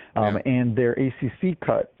program. And their ACC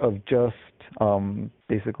cut of just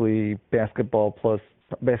basically basketball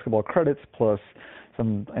credits plus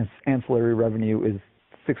some ancillary revenue is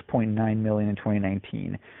 $6.9 million in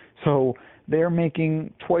 2019. So they're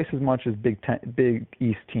making twice as much as Big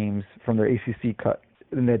East teams from their ACC cut,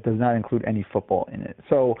 and that does not include any football in it.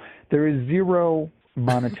 So there is zero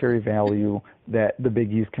monetary value that the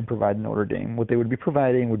Big East can provide Notre Dame. What they would be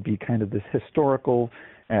providing would be kind of this historical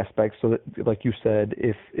aspect, so that, like you said,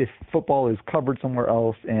 if football is covered somewhere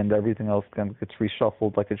else and everything else kind of gets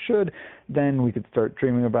reshuffled like it should, then we could start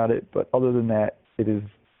dreaming about it. But other than that, it is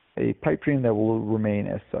a pipe dream that will remain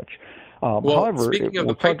as such. However, speaking of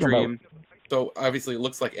the pipe dream, so obviously it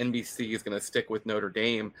looks like NBC is going to stick with Notre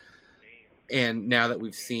Dame, and now that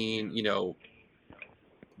we've seen,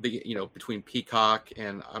 between Peacock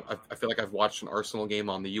and I feel like I've watched an Arsenal game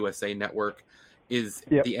on the USA Network. Is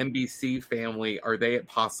the NBC family, are they at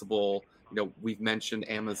possible, we've mentioned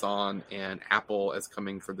Amazon and Apple as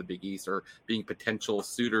coming for the Big East or being potential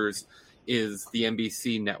suitors. Is the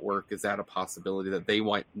NBC network, is that a possibility that they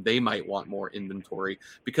might want more inventory?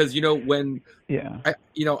 Because,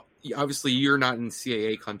 obviously you're not in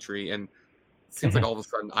CAA country, and it seems like all of a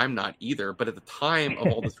sudden I'm not either. But at the time of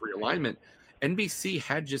all this realignment, NBC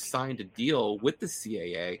had just signed a deal with the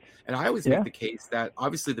CAA. And I always make the case that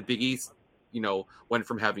obviously the Big East, went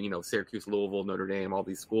from having, Syracuse, Louisville, Notre Dame, all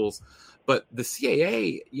these schools. But the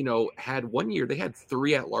CAA, had 1 year, they had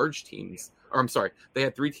 3 at-large teams. Or I'm sorry, they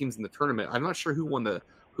had 3 teams in the tournament. I'm not sure who won the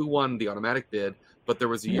automatic bid, but there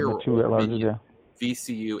was a year where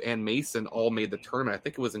VCU and Mason all made the tournament. I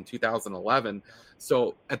think it was in 2011.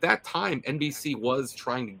 So at that time, NBC was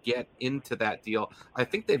trying to get into that deal. I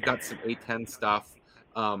think they've got some A10 stuff,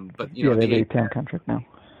 but they have A10 contract now.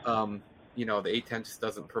 The A10 just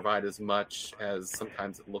doesn't provide as much as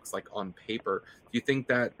sometimes it looks like on paper. Do you think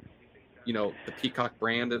that, the Peacock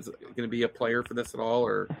brand is going to be a player for this at all?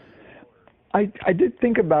 Or I did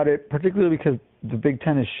think about it, particularly because the Big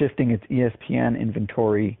Ten is shifting its ESPN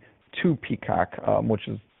inventory to Peacock, which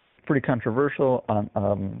is pretty controversial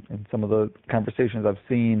in some of the conversations I've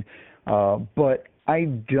seen. But I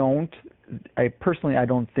personally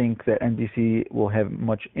don't think that NBC will have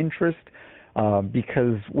much interest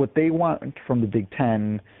because what they want from the Big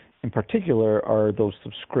Ten in particular are those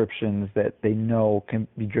subscriptions that they know can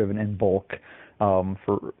be driven in bulk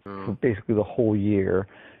for basically the whole year.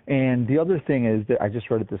 And the other thing is that I just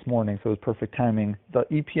read it this morning, so it was perfect timing. The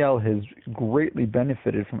EPL has greatly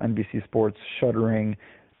benefited from NBC Sports shuttering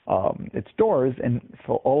its doors, and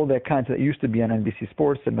for all of that content that used to be on NBC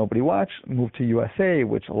Sports that nobody watched moved to USA,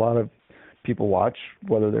 which a lot of people watch,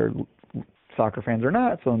 whether they're soccer fans or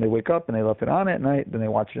not. So when they wake up and they left it on at night, then they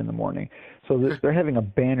watch it in the morning. So they're having a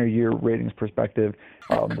banner year ratings perspective.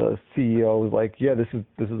 The CEO was like, "Yeah, this is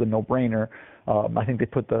a no-brainer." I think they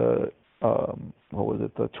put the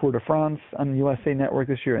the Tour de France on USA Network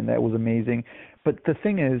this year, and that was amazing. But the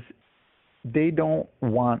thing is, they don't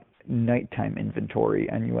want nighttime inventory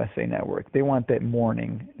on USA Network. They want that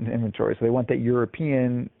morning inventory. So they want that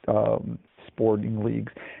European sporting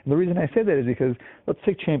leagues. And the reason I say that is because let's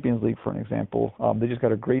take Champions League for an example. They just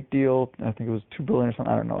got a great deal. I think it was $2 billion or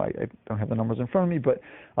something. I don't know. I don't have the numbers in front of me, but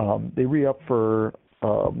they re-up for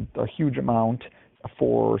a huge amount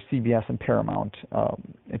for CBS and Paramount.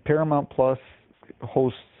 And Paramount Plus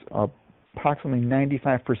hosts approximately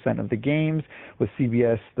 95% of the games, with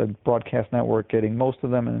CBS, the broadcast network, getting most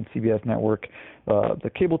of them, and then CBS Network,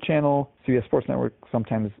 the cable channel, CBS Sports Network,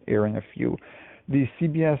 sometimes airing a few. The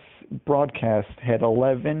CBS broadcast had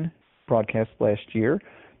 11 broadcasts last year,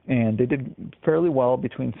 and they did fairly well,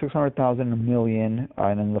 between 600,000 and 1 million,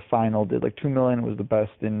 and then the final did like 2 million. It was the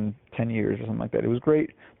best in 10 years or something like that. It was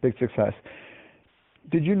great, big success.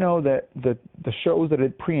 Did you know that the shows that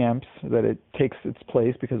it preempts, that it takes its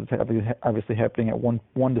place, because it's obviously happening at 1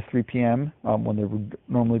 to 3 p.m. When there would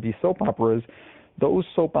normally be soap operas, those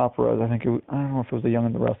soap operas, I don't know if it was The Young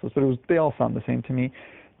and the Restless, but they all sound the same to me.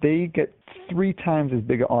 They get 3 times as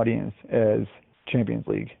big an audience as Champions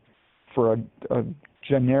League for a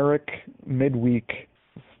generic midweek,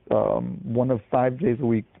 1 of 5 days a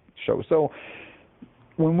week show. So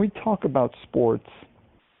when we talk about sports,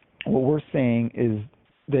 what we're saying is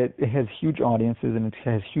that it has huge audiences and it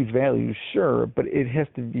has huge value, sure, but it has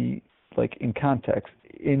to be like in context,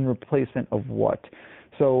 in replacement of what.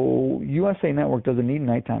 So USA Network doesn't need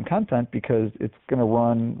nighttime content because it's going to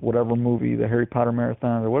run whatever movie, the Harry Potter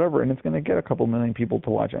marathon or whatever, and it's going to get a couple million people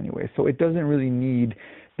to watch anyway. So it doesn't really need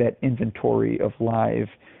that inventory of live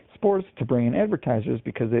sports to bring in advertisers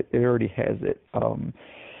because it already has it.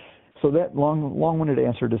 So that long-winded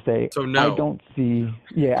answer to say, so no. I don't see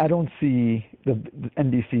the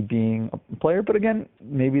NBC being a player. But again,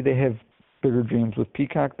 maybe they have bigger dreams with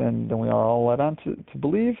Peacock than we are all led on to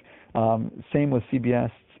believe. Same with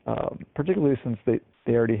CBS, particularly since they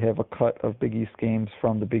already have a cut of Big East games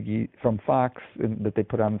from the Big East from Fox that they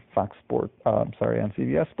put on Fox Sports. On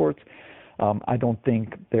CBS Sports. I don't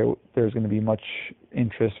think there's going to be much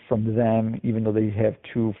interest from them, even though they have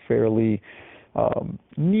two fairly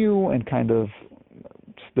new and kind of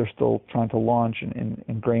they're still trying to launch and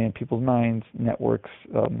ingrain in people's minds networks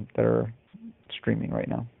that are streaming right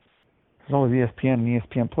now. There's always ESPN and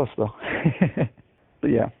ESPN Plus though. But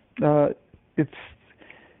yeah, to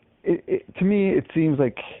me it seems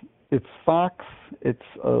like it's Fox, it's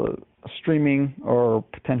streaming, or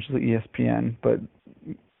potentially ESPN. But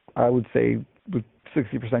I would say with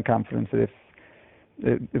 60% confidence that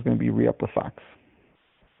it's going to be re-up with Fox.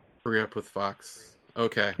 Re-up with Fox.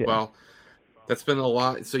 Okay, yeah. Well, that's been a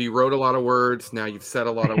lot. So you wrote a lot of words. Now you've said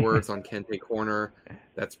a lot of words on Kente Corner.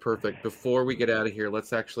 That's perfect. Before we get out of here,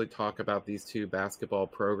 let's actually talk about these two basketball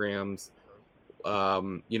programs.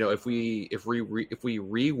 If we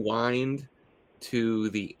rewind to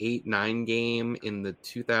the 8-9 game in the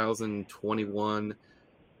 2021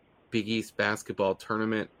 Big East basketball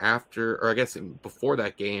tournament, before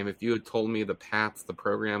that game, if you had told me the paths the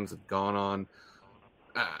programs had gone on,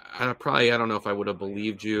 I don't know if I would have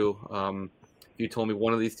believed you. If you told me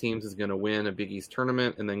one of these teams is going to win a Big East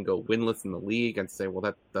tournament and then go winless in the league, I'd say, well,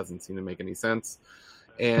 that doesn't seem to make any sense.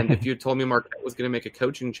 And if you told me Marquette was going to make a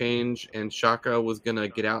coaching change and Shaka was going to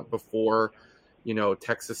get out before,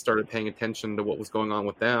 Texas started paying attention to what was going on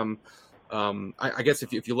with them, I guess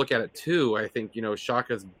if you look at it too, I think,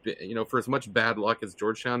 Shaka's, for as much bad luck as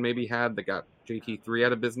Georgetown maybe had that got JT3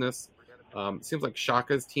 out of business, it seems like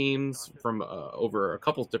Shaka's teams from over a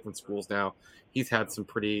couple of different schools now, he's had some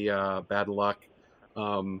pretty bad luck.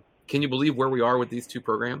 Can you believe where we are with these two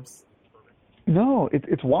programs? No,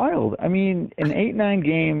 it's wild. I mean, an 8-9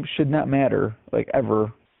 game should not matter, like,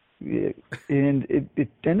 ever. And it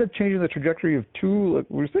ended up changing the trajectory of two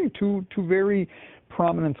very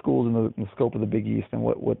prominent schools in the scope of the Big East and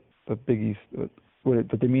what the Big East, what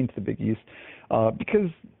they mean to the Big East.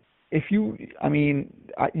 Because if you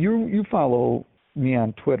follow me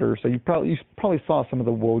on Twitter, so you probably saw some of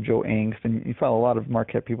the Wojo angst, and you follow a lot of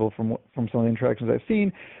Marquette people from some of the interactions I've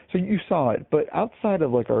seen, so you saw it. But outside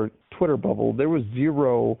of like our Twitter bubble, there was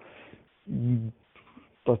zero,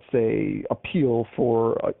 let's say, appeal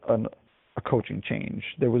for a coaching change.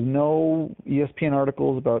 There was no ESPN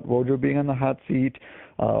articles about Wojo being on the hot seat.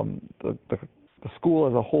 The school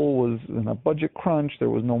as a whole was in a budget crunch. There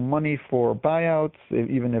was no money for buyouts,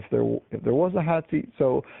 even if there was a hot seat.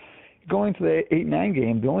 So going to the 8-9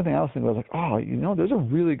 game, the only thing I was thinking was like, there's a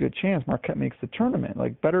really good chance Marquette makes the tournament,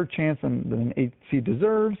 like better chance than an 8 seed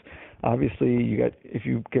deserves. Obviously, if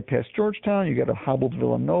you get past Georgetown, you got a hobbled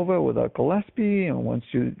Villanova without Gillespie, and once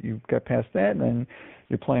you get past that, then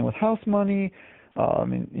you're playing with house money.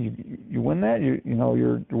 And you win that,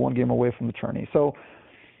 you're one game away from the tourney. So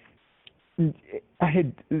I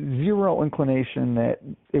had zero inclination that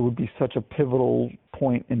it would be such a pivotal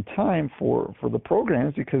point in time for the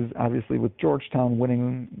programs, because obviously with Georgetown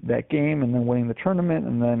winning that game and then winning the tournament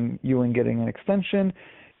and then Ewing getting an extension,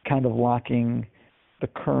 kind of locking the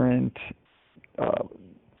current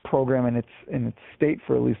program in its state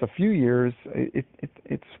for at least a few years,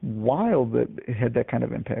 it's wild that it had that kind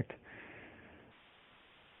of impact.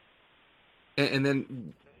 And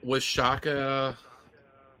then was Shaka...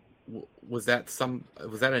 Was that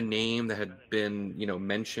a name that had been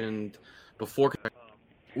mentioned before?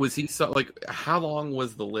 Was he how long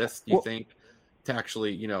was the list, you think, to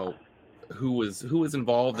actually who was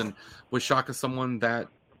involved, and was Shaka someone that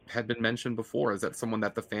had been mentioned before? Is that someone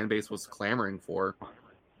that the fan base was clamoring for?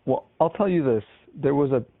 Well, I'll tell you this: there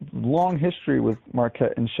was a long history with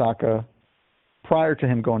Marquette and Shaka prior to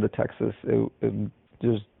him going to Texas.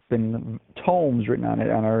 There's been tomes written on it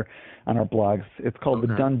on our blogs. It's called The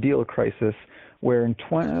Done Deal Crisis, where in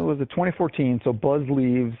 2014, so Buzz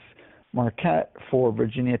leaves Marquette for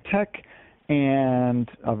Virginia Tech,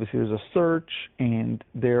 and obviously there's a search, and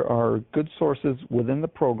there are good sources within the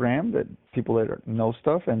program, that people that know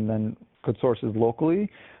stuff, and then good sources locally,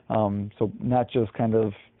 so not just kind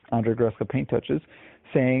of Andre Greska paint touches,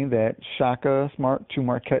 saying that Shaka Smart to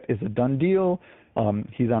Marquette is a done deal.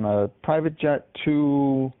 He's on a private jet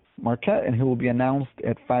to Marquette, and he will be announced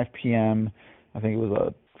at 5 p.m. I think it was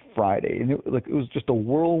a Friday. And it was just a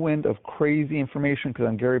whirlwind of crazy information, because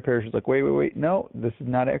then Gary Parrish was like, wait, no, this is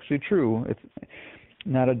not actually true. It's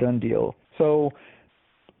not a done deal. So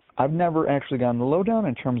I've never actually gotten the lowdown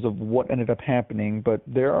in terms of what ended up happening, but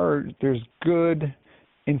there's good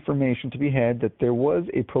information to be had that there was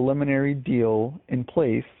a preliminary deal in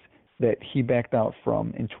place that he backed out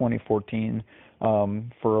from in 2014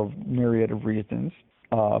 for a myriad of reasons,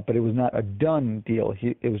 but it was not a done deal.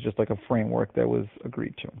 It was just like a framework that was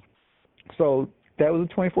agreed to. So that was in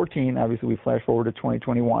 2014. Obviously, we flash forward to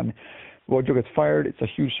 2021. Wojo gets fired. It's a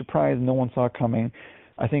huge surprise. No one saw it coming.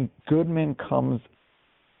 I think Goodman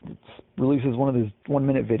releases one of his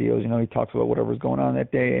 1-minute videos. He talks about whatever's going on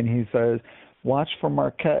that day, and he says, watch for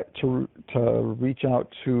Marquette to reach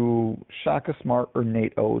out to Shaka Smart or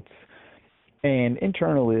Nate Oates. And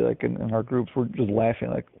internally, like in our groups, we're just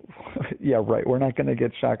laughing, like, yeah, right. We're not going to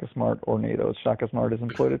get Shaka Smart or Nate Oates. Shaka Smart is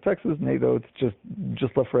employed at Texas. Nate Oates just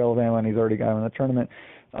left for Alabama, and he's already got him in the tournament.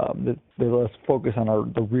 They let us focus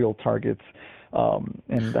on the real targets.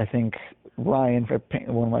 And I think Ryan,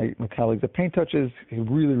 one of my colleagues at Paint Touches, a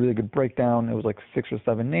really, really good breakdown. It was like 6 or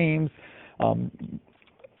 7 names.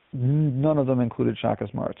 None of them included Shaka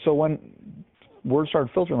Smart. So when word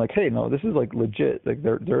started filtering, like, hey, no, this is like legit. Like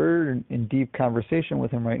they're in deep conversation with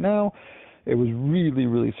him right now. It was really,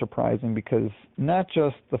 really surprising because not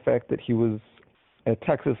just the fact that he was at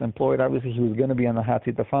Texas employed, obviously he was going to be on the hot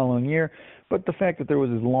seat the following year, but the fact that there was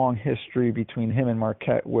this long history between him and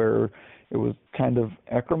Marquette where it was kind of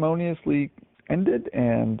acrimoniously ended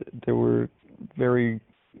and there were very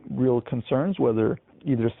real concerns whether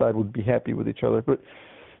either side would be happy with each other. But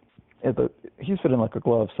he's fit in like a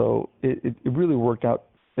glove, so it really worked out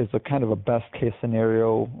as a kind of a best-case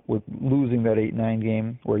scenario with losing that 8-9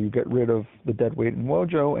 game where you get rid of the dead weight in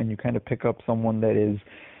Wojo and you kind of pick up someone that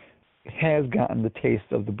has gotten the taste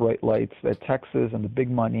of the bright lights at Texas and the big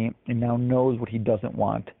money and now knows what he doesn't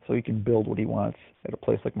want, so he can build what he wants at a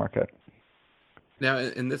place like Marquette. Now,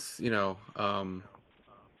 in this,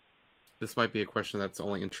 this might be a question that's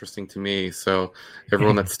only interesting to me, so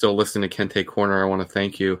everyone that's still listening to Kente Corner, I want to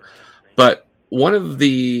thank you. But one of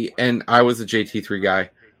the, and I was a JT3 guy,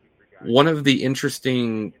 one of the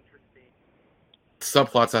interesting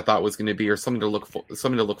subplots I thought was going to be, or something to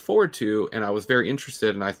look forward to, and I was very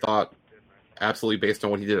interested, and I thought, absolutely based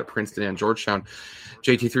on what he did at Princeton and Georgetown,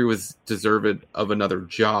 JT3 was deserved of another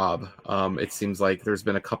job. It seems like there's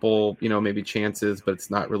been a couple, maybe chances, but it's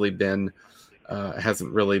not really been,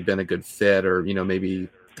 hasn't really been a good fit, or maybe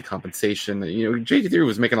the compensation. JT3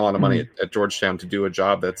 was making a lot of money at Georgetown to do a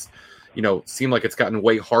job that's, seemed like it's gotten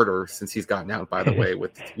way harder since he's gotten out, by the way,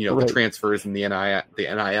 with, right, the transfers and the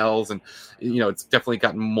NILs. And, it's definitely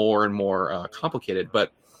gotten more and more complicated.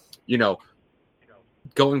 But,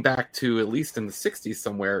 going back to at least in the 60s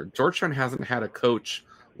somewhere, Georgetown hasn't had a coach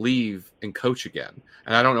leave and coach again.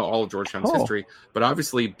 And I don't know all of Georgetown's history, but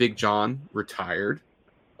obviously Big John retired.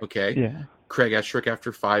 Okay. Yeah. Craig Escherick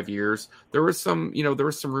after 5 years. There was some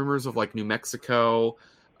rumors of like New Mexico,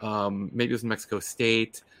 maybe it was New Mexico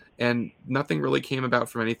State, and nothing really came about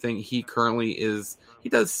from anything. He currently he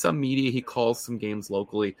does some media, he calls some games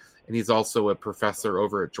locally, and he's also a professor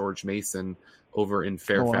over at George Mason over in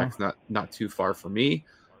Fairfax, not too far from me.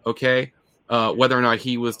 Okay. Whether or not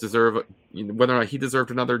he deserved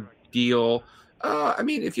another deal. I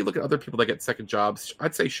mean, if you look at other people that get second jobs,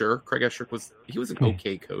 I'd say sure. Craig Escherick was an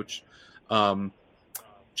okay coach.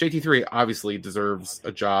 JT3 obviously deserves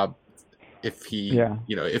a job if he,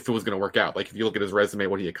 if it was going to work out. Like if you look at his resume,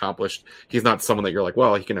 what he accomplished, he's not someone that you're like,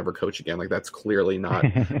 well, he can never coach again. Like that's clearly not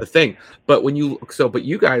a thing. But but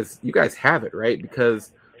you guys have it, right?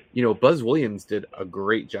 Because, Buzz Williams did a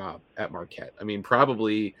great job at Marquette. I mean,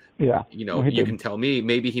 probably, you can tell me,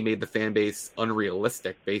 maybe he made the fan base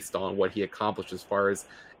unrealistic based on what he accomplished as far as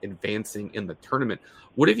advancing in the tournament.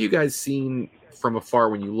 What have you guys seen from afar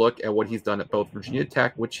when you look at what he's done at both Virginia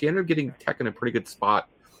Tech, which he ended up getting Tech in a pretty good spot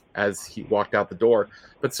as he walked out the door,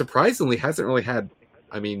 but surprisingly hasn't really had,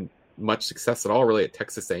 much success at all really at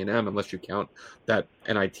Texas A&M, unless you count that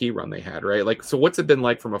NIT run they had, right? Like, so what's it been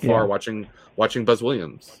like from afar watching Buzz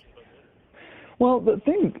Williams? Well, the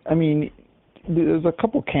thing, there's a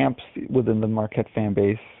couple camps within the Marquette fan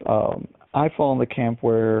base. I fall in the camp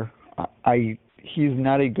where he's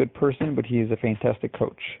not a good person, but he is a fantastic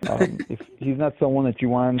coach. If he's not someone that you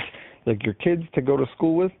want like your kids to go to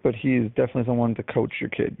school with, but he is definitely someone to coach your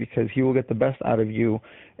kid because he will get the best out of you.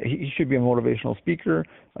 He should be a motivational speaker.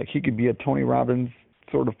 Like he could be a Tony Robbins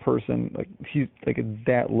sort of person. Like he's like at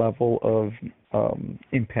that level of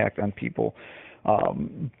impact on people.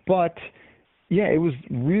 But yeah, it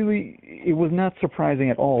was not surprising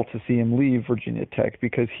at all to see him leave Virginia Tech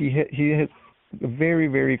because he has a very,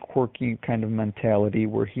 very quirky kind of mentality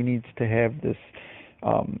where he needs to have this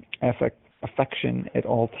affection at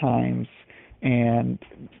all times, and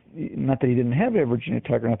not that he didn't have it at Virginia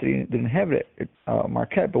Tech or not that he didn't have it at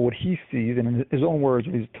Marquette, but what he sees, and in his own words,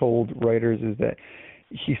 what he's told writers, is that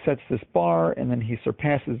he sets this bar and then he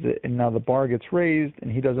surpasses it, and now the bar gets raised,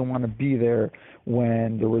 and he doesn't want to be there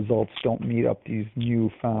when the results don't meet up these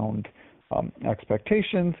newfound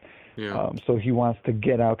expectations. Yeah. So he wants to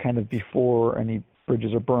get out kind of before any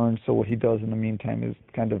bridges are burned. So what he does in the meantime is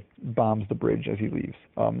kind of bombs the bridge as he leaves.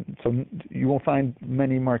 So you won't find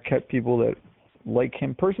many Marquette people that like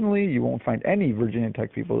him personally. You won't find any Virginia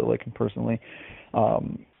Tech people that like him personally.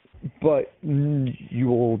 But you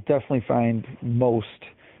will definitely find most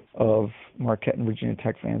of Marquette and Virginia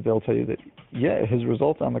Tech fans. They'll tell you that, yeah, his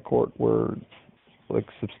results on the court were like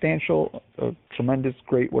substantial, tremendous,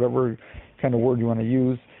 great, whatever kind of word you want to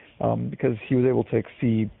use, because he was able to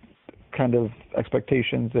exceed kind of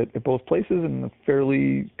expectations at both places and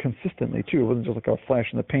fairly consistently too. It wasn't just like a flash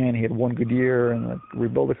in the pan. He had one good year and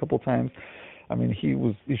rebuilt a couple times. I mean,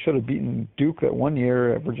 he should have beaten Duke that one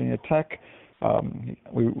year at Virginia Tech.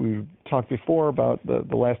 We talked before about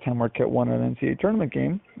the last time Marquette won an NCAA tournament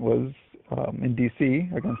game was in D.C.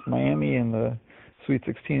 against Miami in the Sweet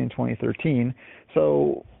 16 in 2013.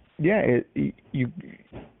 So yeah, you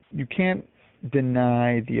can't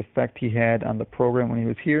deny the effect he had on the program when he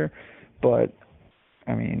was here. But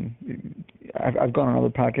I mean, I've gone on other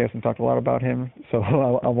podcasts and talked a lot about him, so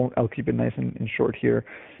I'll keep it nice and short here.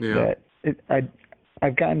 Yeah. That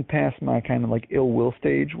I've gotten past my kind of like ill will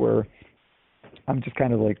stage where I'm just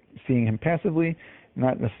kind of like seeing him passively,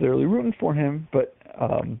 not necessarily rooting for him, but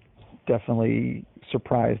definitely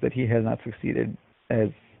surprised that he has not succeeded as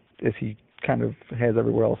he kind of has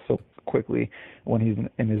everywhere else so quickly when he's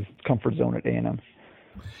in his comfort zone at A&M.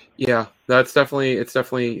 Yeah, it's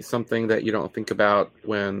definitely something that you don't think about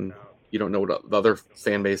when you don't know what the other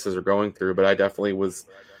fan bases are going through. But I definitely was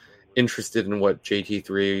interested in what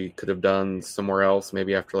JT3 could have done somewhere else,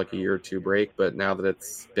 maybe after like a year or two break. But now that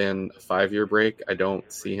it's been a 5-year break, I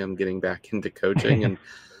don't see him getting back into coaching. And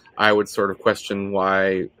I would sort of question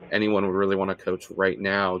why anyone would really want to coach right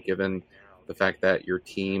now, given the fact that your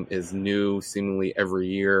team is new seemingly every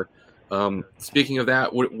year. Speaking of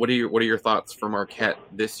that, what are your thoughts for Marquette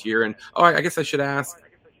this year? And I guess I should ask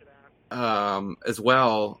as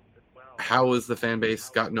well, how has the fan base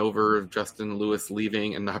gotten over Justin Lewis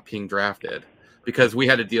leaving and not being drafted? Because we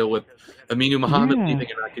had to deal with Aminu Mohammed leaving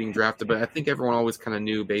and not getting drafted, but I think everyone always kind of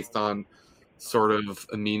knew based on sort of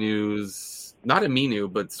not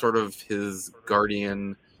Aminu, but sort of his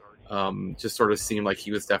guardian. Just sort of seemed like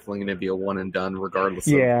he was definitely going to be a one and done regardless.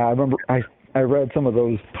 Yeah, I remember I read some of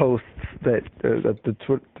those posts that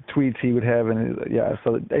the tweets he would have, and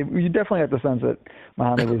so you definitely have the sense that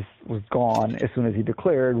Muhammad was gone as soon as he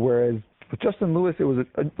declared. Whereas with Justin Lewis, it was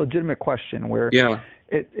a legitimate question. Where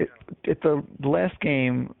at the last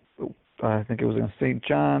game, I think it was in St.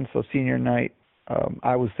 John's, so senior night.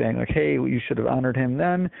 I was saying like, hey, you should have honored him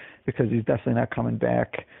then because he's definitely not coming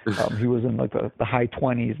back. He was in like the high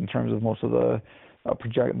 20s in terms of most of the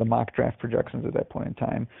mock draft projections at that point in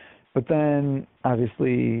time. But then,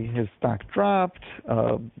 obviously, his stock dropped.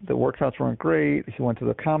 The workouts weren't great. He went to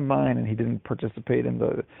the combine, and he didn't participate in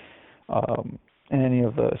in any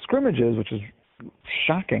of the scrimmages, which is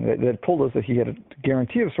shocking. That told us that he had a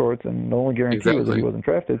guarantee of sorts, and the only guarantee was that he wasn't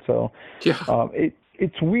drafted. So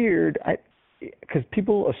it's weird because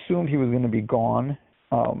people assumed he was going to be gone.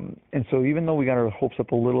 And so even though we got our hopes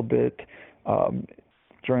up a little bit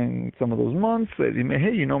during some of those months that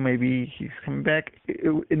maybe he's coming back,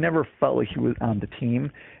 it never felt like he was on the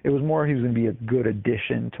team. It was more he was going to be a good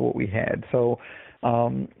addition to what we had. So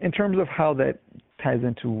in terms of how that ties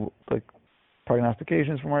into like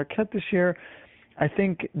prognostications for Marquette this year, I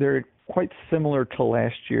think they're quite similar to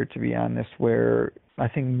last year, to be honest, where I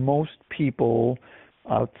think most people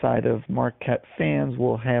outside of Marquette fans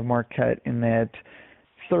will have Marquette in that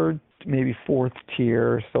third, maybe fourth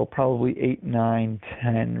tier, so probably 8, 9,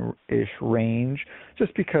 10-ish range,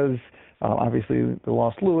 just because obviously they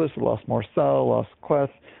lost Lewis, they lost Marcel, lost Queth,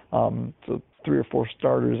 so 3 or 4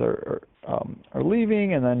 starters are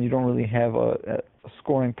leaving, and then you don't really have a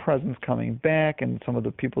scoring presence coming back, and some of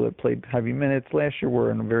the people that played heavy minutes last year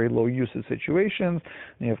were in very low usage situations.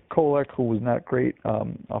 And you have Kolek, who was not great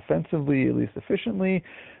offensively, at least efficiently,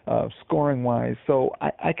 scoring-wise. So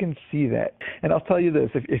I can see that. And I'll tell you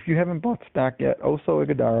this, if you haven't bought stock yet, Oso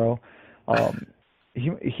Ighodaro,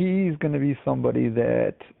 he's going to be somebody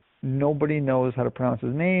that nobody knows how to pronounce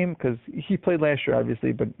his name because he played last year,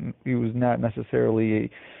 obviously, but he was not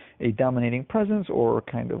necessarily a dominating presence or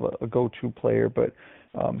kind of a go-to player, but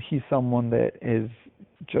he's someone that has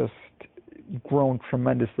just grown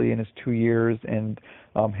tremendously in his 2 years, and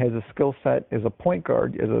has a skill set as a point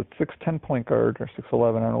guard, as a 6'10" point guard, or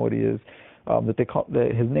 6'11", I don't know what he is, that they call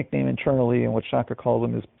his nickname internally and what Shaka calls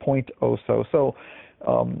him is Point Oso. So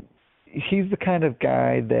he's the kind of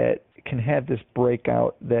guy that can have this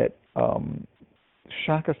breakout that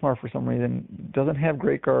Shaka Smart, for some reason, doesn't have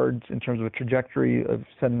great guards in terms of a trajectory of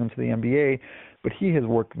sending them to the NBA, but he has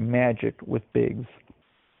worked magic with bigs.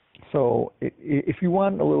 So if you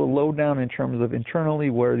want a little lowdown in terms of internally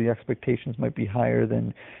where the expectations might be higher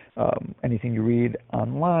than anything you read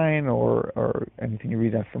online or anything you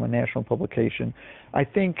read from a national publication, I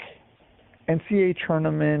think NCAA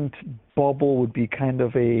tournament bubble would be kind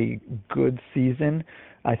of a good season.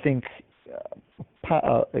 I think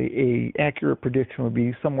a accurate prediction would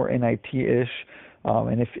be somewhere NIT-ish.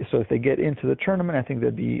 And if they get into the tournament, I think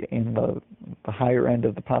they'd be in the higher end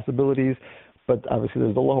of the possibilities. But obviously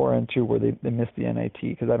there's the lower end too where they miss the NIT,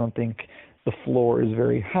 because I don't think the floor is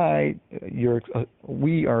very high.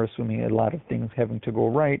 We are assuming a lot of things having to go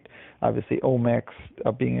right. Obviously Omax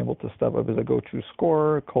being able to step up as a go-to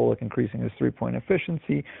scorer, Kolek increasing his three-point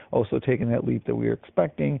efficiency, also taking that leap that we were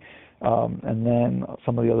expecting, and then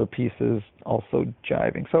some of the other pieces also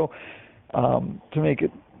jiving. So to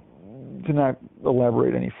not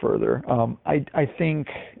elaborate any further, I think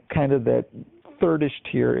kind of that third-ish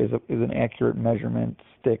tier is an accurate measurement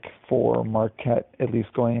stick for Marquette, at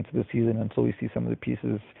least going into the season until we see some of the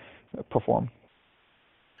pieces perform.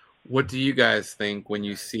 What do you guys think when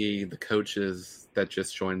you see the coaches that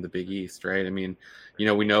just joined the Big East, right? I mean,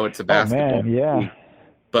 we know it's a basketball. Oh, man, yeah. league,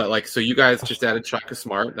 but so you guys just added Shaka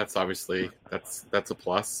Smart. That's obviously that's a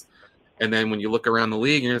plus. And then when you look around the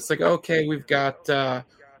league, and it's like, okay, we've got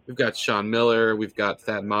Sean Miller, we've got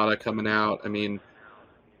Thad Matta coming out. I mean,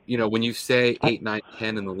 when you say 8, 9,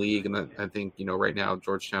 10 in the league, and I think, right now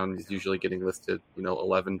Georgetown is usually getting listed,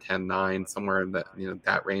 11, 10, 9, somewhere in that,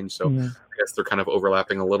 that range. So I guess they're kind of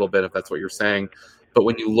overlapping a little bit if that's what you're saying. But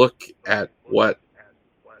when you look at what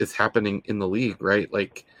is happening in the league, right?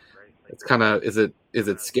 Like, it's kind of, is it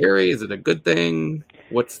scary? Is it a good thing?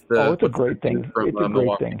 It's a great thing. It's a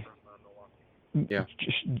great thing. Yeah.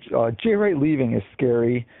 Jay Wright leaving is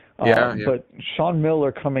scary. But Sean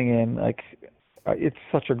Miller coming in, it's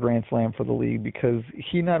such a grand slam for the league, because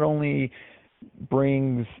he not only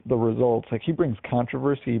brings the results, he brings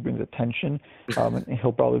controversy, he brings attention, and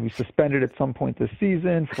he'll probably be suspended at some point this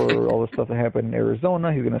season for all the stuff that happened in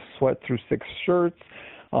Arizona. He's going to sweat through 6 shirts,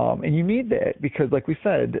 and you need that, because like we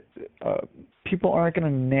said, people aren't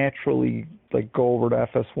going to naturally go over to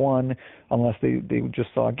FS1 unless they just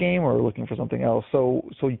saw a game or are looking for something else. So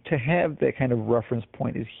to have that kind of reference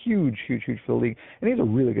point is huge for the league. And he's a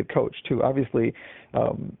really good coach too. Obviously,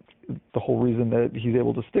 the whole reason that he's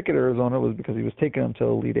able to stick at Arizona was because he was taking them to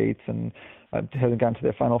Elite Eights and hasn't gotten to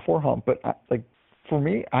their Final Four hump. But for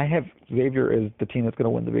me, I have Xavier as the team that's going to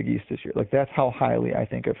win the Big East this year. That's how highly I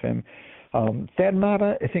think of him. Thad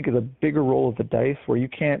Matta, I think, is a bigger roll of the dice where you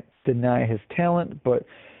can't deny his talent, but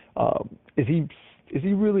is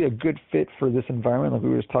he really a good fit for this environment, like we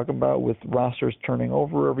were just talking about, with rosters turning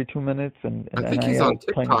over every 2 minutes and I think NIL he's on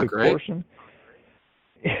playing a big TikTok, right? portion?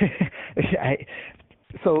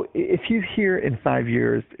 So if he's here in 5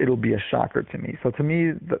 years, it'll be a shocker to me. So to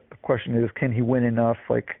me, the question is, can he win enough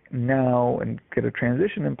now and get a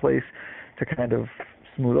transition in place to kind of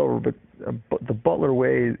smooth over? But the Butler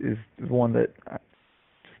way is one that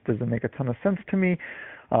just doesn't make a ton of sense to me.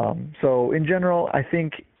 So in general, I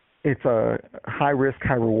think it's a high risk,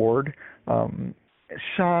 high reward.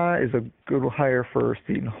 Shaw is a good hire for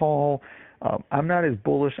Seton Hall. I'm not as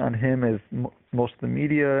bullish on him as most of the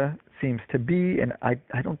media seems to be, and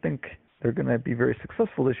I don't think they're going to be very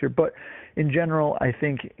successful this year. But in general, I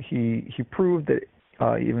think he proved that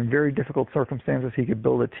even in very difficult circumstances, he could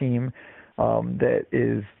build a team that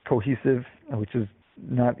is cohesive, which is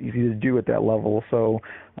not easy to do at that level. So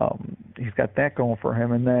he's got that going for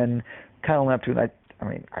him. And then Kyle Neptune,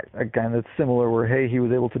 again, it's similar where, hey, he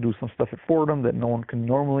was able to do some stuff at Fordham that no one can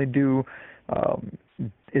normally do.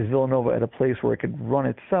 Is Villanova at a place where it could run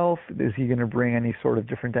itself? Is he going to bring any sort of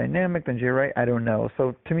different dynamic than Jay Wright? I don't know.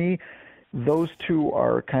 So to me, those two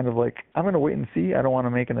are kind of I'm going to wait and see. I don't want to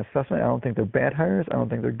make an assessment. I don't think they're bad hires. I don't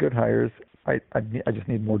think they're good hires. I just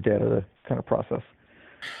need more data to kind of process.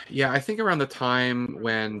 Yeah, I think around the time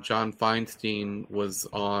when John Feinstein was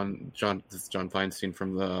on, this is John Feinstein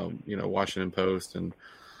from the Washington Post and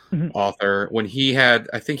author, when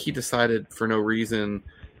I think he decided for no reason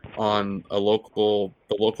on the local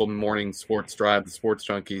morning sports drive, the Sports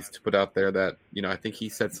Junkies, to put out there that I think he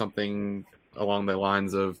said something along the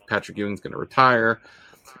lines of Patrick Ewing's going to retire,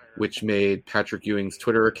 which made Patrick Ewing's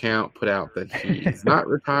Twitter account put out that he's not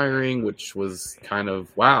retiring, which was kind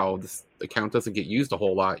of, wow, account doesn't get used a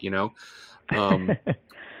whole lot, you know.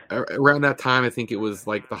 Around that time, I think it was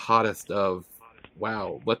like the hottest of,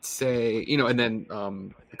 wow, let's say, you know, and then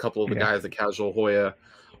a couple of the guys at Casual Hoya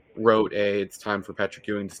wrote it's time for Patrick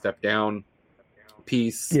Ewing to step down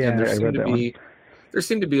piece. Yeah, and there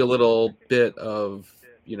seemed to be a little bit of,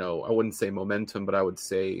 you know, I wouldn't say momentum, but I would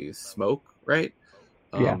say smoke, right?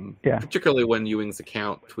 Particularly when Ewing's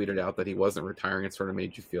account tweeted out that he wasn't retiring, it sort of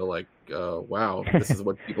made you feel like, wow, this is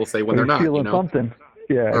what people say when they're not, you know? Something.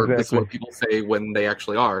 Yeah, or exactly. This is what people say when they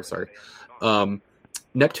actually are. Sorry.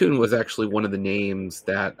 Neptune was actually one of the names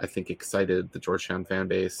that I think excited the Georgetown fan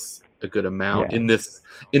base a good amount in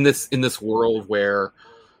this world where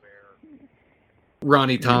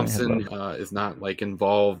Ronnie Thompson is not like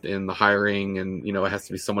involved in the hiring, and you know, it has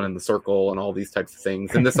to be someone in the circle and all these types of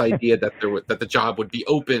things. And this idea that that the job would be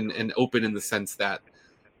open in the sense that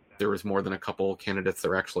there was more than a couple candidates that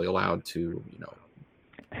were actually allowed to, you know,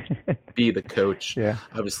 be the coach.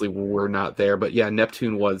 Obviously we're not there, but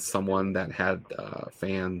Neptune was someone that had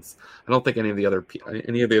fans. I don't think any of the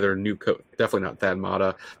other new coach, definitely not Thad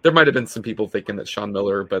Matta. There might have been some people thinking that Sean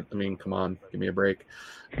Miller, but I mean, come on, give me a break.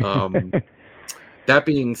 That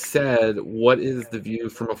being said, what is the view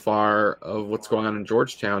from afar of what's going on in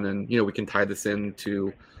Georgetown? And you know, we can tie this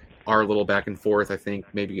into our little back and forth. I think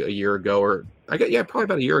maybe a year ago, or probably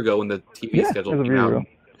about a year ago when the TV schedule came out.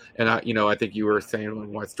 And I think you were saying, well,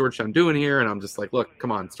 what's Georgetown doing here? And I'm just like, look,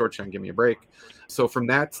 come on, Georgetown, give me a break. So from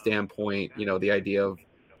that standpoint, you know, the idea of,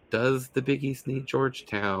 does the Big East need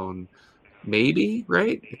Georgetown? Maybe,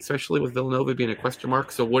 right? Especially with Villanova being a question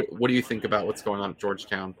mark. So what do you think about what's going on at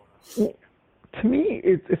Georgetown? Well, to me,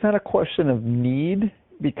 it's not a question of need,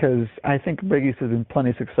 because I think Big East has been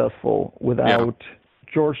plenty successful without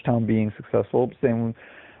Georgetown being successful. Same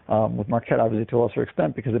with Marquette, obviously, to a lesser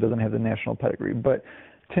extent, because it doesn't have the national pedigree. But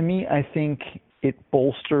to me, I think it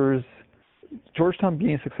bolsters, Georgetown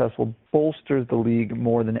being successful bolsters the league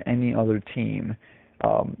more than any other team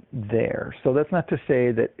there. So that's not to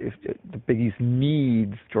say that if the Big East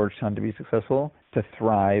needs Georgetown to be successful, to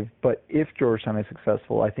thrive, but if Georgetown is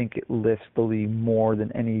successful, I think it lifts the league more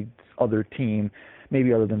than any other team,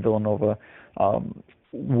 maybe other than Villanova,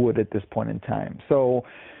 would at this point in time. So,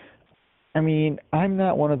 I mean, I'm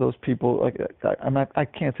not one of those people. Like, I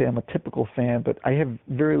can't say I'm a typical fan, but I have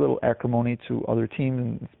very little acrimony to other teams,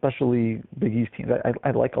 and especially Big East teams.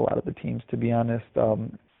 I like a lot of the teams, to be honest.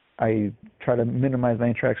 I try to minimize my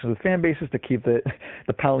interactions with fan bases to keep the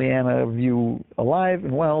Pollyanna view alive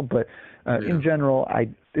and well. But in general,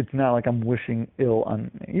 it's not like I'm wishing ill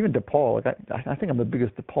on even DePaul. Like I think I'm the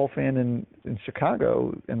biggest DePaul fan in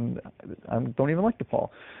Chicago, and I don't even like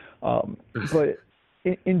DePaul. But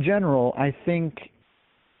in general, I think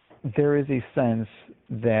there is a sense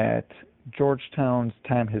that Georgetown's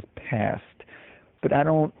time has passed, but I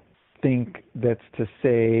don't think that's to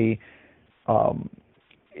say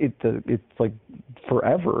it's like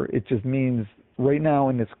forever. It just means right now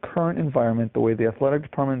in its current environment, the way the athletic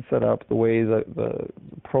department is set up, the way the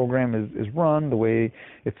program is run, the way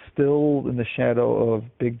it's still in the shadow of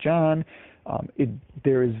Big John,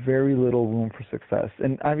 there is very little room for success.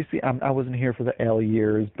 And obviously, I wasn't here for the Al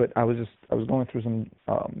years, but I was going through some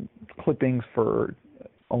clippings for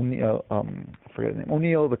O'Neal, I forget his name,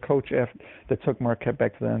 O'Neal, the coach that took Marquette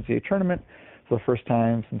back to the NCAA tournament for the first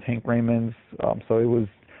time since Hank Raymond's. So it was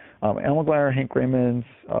Al McGuire, Hank Raymond's,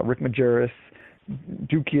 Rick Majerus,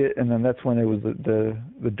 Dukiet, and then that's when it was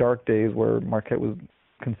the dark days where Marquette was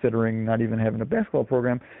considering not even having a basketball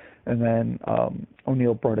program. And then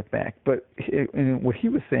O'Neal brought it back. But what he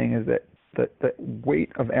was saying is that the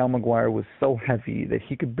weight of Al McGuire was so heavy that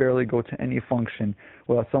he could barely go to any function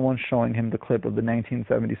without someone showing him the clip of the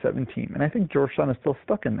 1977 team. And I think Georgetown is still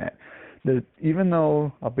stuck in that. That even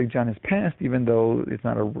though Big John has passed, even though it's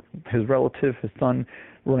not his relative, his son,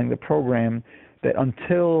 running the program, that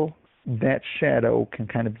until that shadow can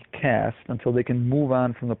kind of be cast, until they can move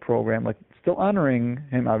on from the program, like still honoring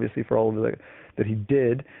him, obviously, for all of that he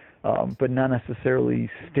did, but not necessarily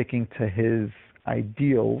sticking to his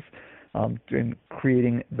ideals, and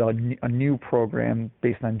creating a new program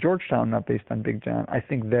based on Georgetown, not based on Big John. I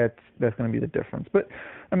think that's going to be the difference. But,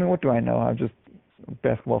 I mean, what do I know? I'm just a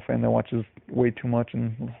basketball fan that watches way too much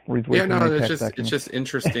and reads way too many text documents. It's just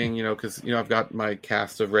interesting, you know, because, you know, I've got my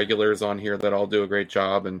cast of regulars on here that all do a great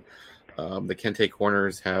job, and the Kente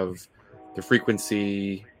Corners have the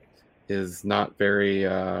frequency is not very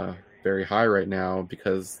high right now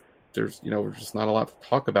because there's, you know, just not a lot to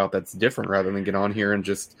talk about that's different, rather than get on here and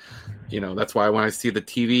just, you know, that's why when I see the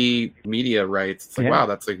TV media rights, it's like, wow,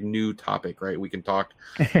 that's a new topic, right? We can talk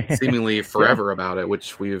seemingly forever about it,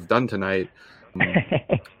 which we've done tonight.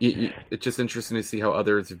 It's just interesting to see how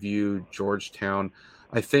others view Georgetown.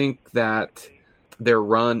 I think that their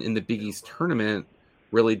run in the Big East tournament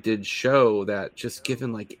really did show that just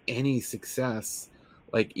given like any success,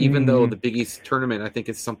 like even though the Big East tournament, I think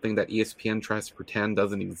is something that ESPN tries to pretend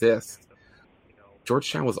doesn't exist,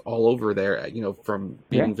 Georgetown was all over there, from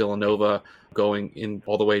beating Villanova, going in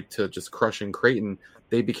all the way to just crushing Creighton.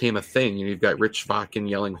 They became a thing. You've got Rich Vakin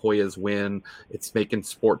yelling Hoyas win. It's making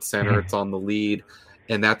Sports Center. It's on the lead.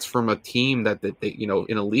 And that's from a team that they, in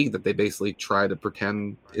a league that they basically try to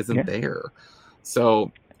pretend isn't there.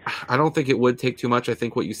 So I don't think it would take too much. I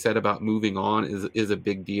think what you said about moving on is a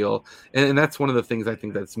big deal. And that's one of the things I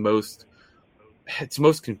think that's most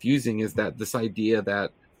confusing is that this idea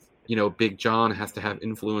that, Big John has to have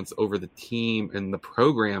influence over the team and the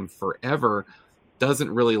program forever doesn't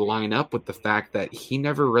really line up with the fact that he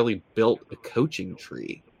never really built a coaching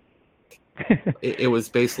tree. It was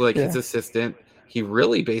basically like his assistant. He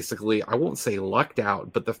really basically, I won't say lucked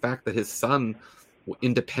out, but the fact that his son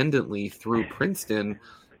independently through Princeton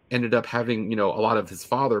ended up having, a lot of his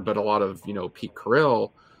father, but a lot of, Pete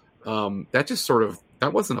Carril, that just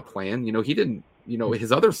that wasn't a plan. He didn't,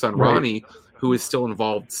 his other son, Ronnie, who is still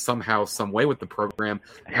involved somehow, some way with the program,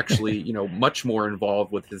 actually, much more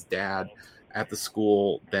involved with his dad at the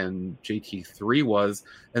school than JT3 was.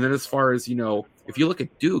 And then as far as, if you look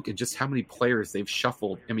at Duke and just how many players they've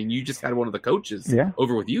shuffled, I mean, you just had one of the coaches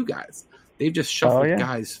over with you guys. They've just shuffled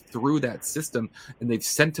guys through that system and they've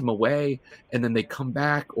sent them away and then they come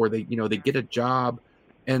back or they get a job.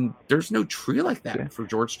 And there's no tree like that for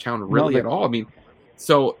Georgetown really at all. I mean,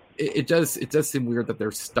 so it does seem weird that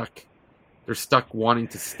they're stuck wanting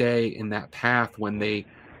to stay in that path when they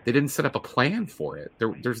didn't set up a plan for it.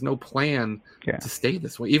 There's no plan to stay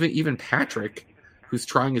this way. Even Patrick, who's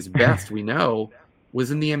trying his best, we know, was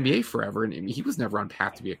in the NBA forever, and he was never on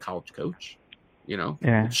path to be a college coach.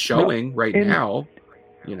 It's showing now.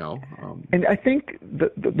 And I think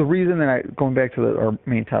the reason that going back to our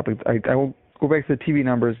main topic, I will go back to the TV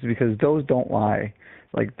numbers because those don't lie.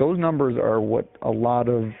 Like those numbers are what a lot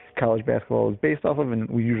of college basketball is based off of, and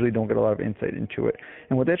we usually don't get a lot of insight into it.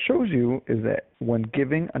 And what that shows you is that when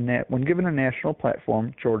given a national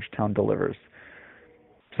platform, Georgetown delivers.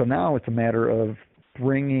 So now it's a matter of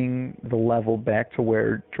bringing the level back to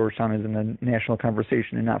where Georgetown is in the national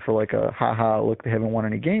conversation, and not for like a look, they haven't won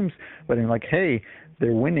any games, but in like, hey,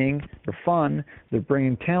 they're winning, they're fun, they're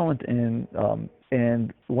bringing talent in,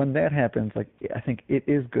 and when that happens, like I think it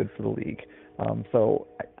is good for the league. So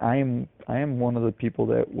I am one of the people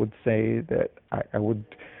that would say that I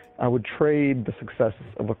would trade the success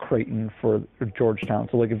of a Creighton for Georgetown.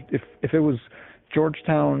 So like if it was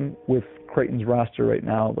Georgetown with Creighton's roster right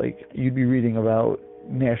now, like you'd be reading about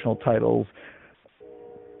national titles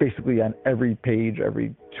basically on every page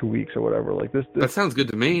every 2 weeks or whatever. Like this that sounds good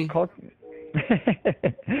to me.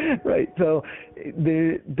 Right. So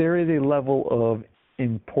there is a level of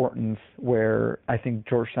importance where I think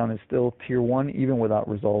Georgetown is still tier one even without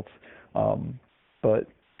results, but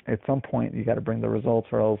at some point you got to bring the results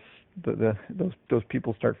or else those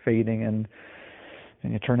people start fading and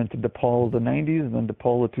you turn into DePaul of the 90s and then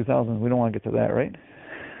DePaul of the 2000s. We don't want to get to that, right?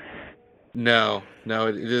 No,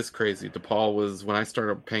 it is crazy. DePaul was, when I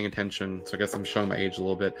started paying attention, so I guess I'm showing my age a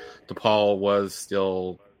little bit,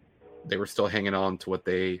 DePaul they were still hanging on to what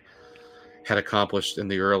they had accomplished in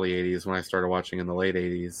the early 80s when I started watching in the late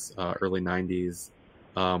 80s, early 90s.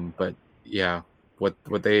 But yeah,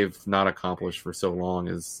 what they've not accomplished for so long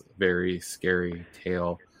is a very scary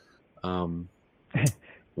tale.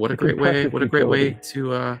 What a great way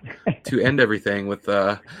to end everything with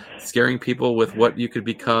scaring people with what you could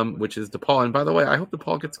become, which is DePaul. And by the way, I hope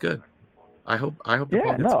DePaul gets good. I hope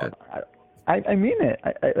DePaul gets good. I mean it.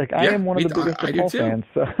 I am one of the biggest DePaul fans.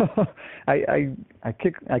 So I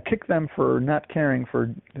kick them for not caring,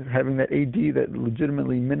 for having that AD that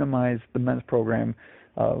legitimately minimized the men's program.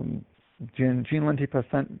 Jean-Lenti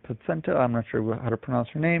Placenta, I'm not sure how to pronounce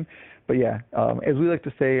her name, but yeah, as we like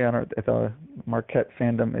to say at the Marquette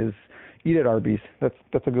fandom, is eat at Arby's. That's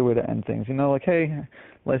a good way to end things. Like, hey,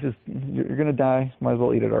 life is, you're gonna die, might as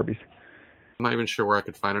well eat at Arby's. I'm not even sure where I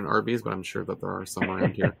could find an Arby's, but I'm sure that there are somewhere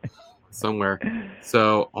around here. Somewhere.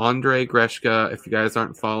 So Andre Greshka, if you guys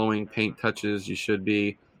aren't following Paint Touches, you should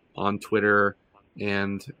be on Twitter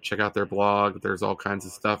and check out their blog. There's all kinds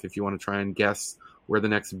of stuff if you want to try and guess where the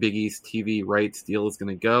next Big East TV rights deal is going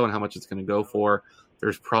to go and how much it's going to go for.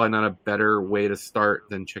 There's probably not a better way to start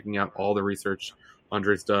than checking out all the research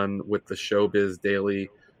Andre's done with the Showbiz Daily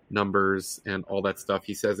numbers and all that stuff.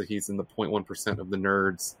 He says that he's in the 0.1% of the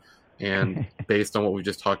nerds. And based on what we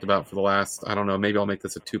just talked about for the last, I don't know, maybe I'll make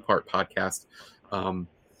this a 2-part podcast.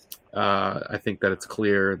 I think that it's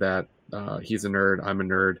clear that he's a nerd, I'm a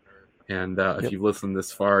nerd, and if you've listened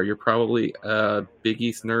this far, you're probably a Big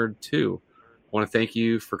East nerd too. I want to thank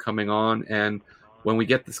you for coming on, and when we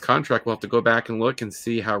get this contract, we'll have to go back and look and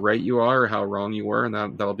see how right you are or how wrong you were, and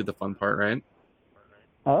that'll be the fun part, right?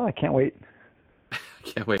 Oh, I can't wait.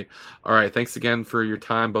 Can't wait. All right. Thanks again for your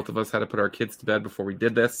time. Both of us had to put our kids to bed before we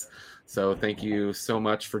did this. So thank you so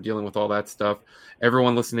much for dealing with all that stuff.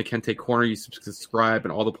 Everyone listening to Kente Corner, you subscribe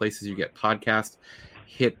in all the places you get podcasts.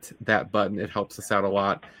 Hit that button. It helps us out a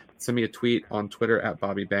lot. Send me a tweet on Twitter at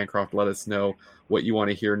Bobby Bancroft. Let us know what you want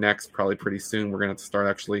to hear next. Probably pretty soon. We're going to start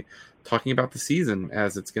actually talking about the season,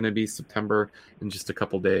 as it's going to be September in just a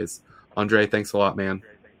couple days. Andre, thanks a lot, man.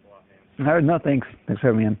 No, thanks. Thanks for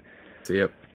having me in. See you.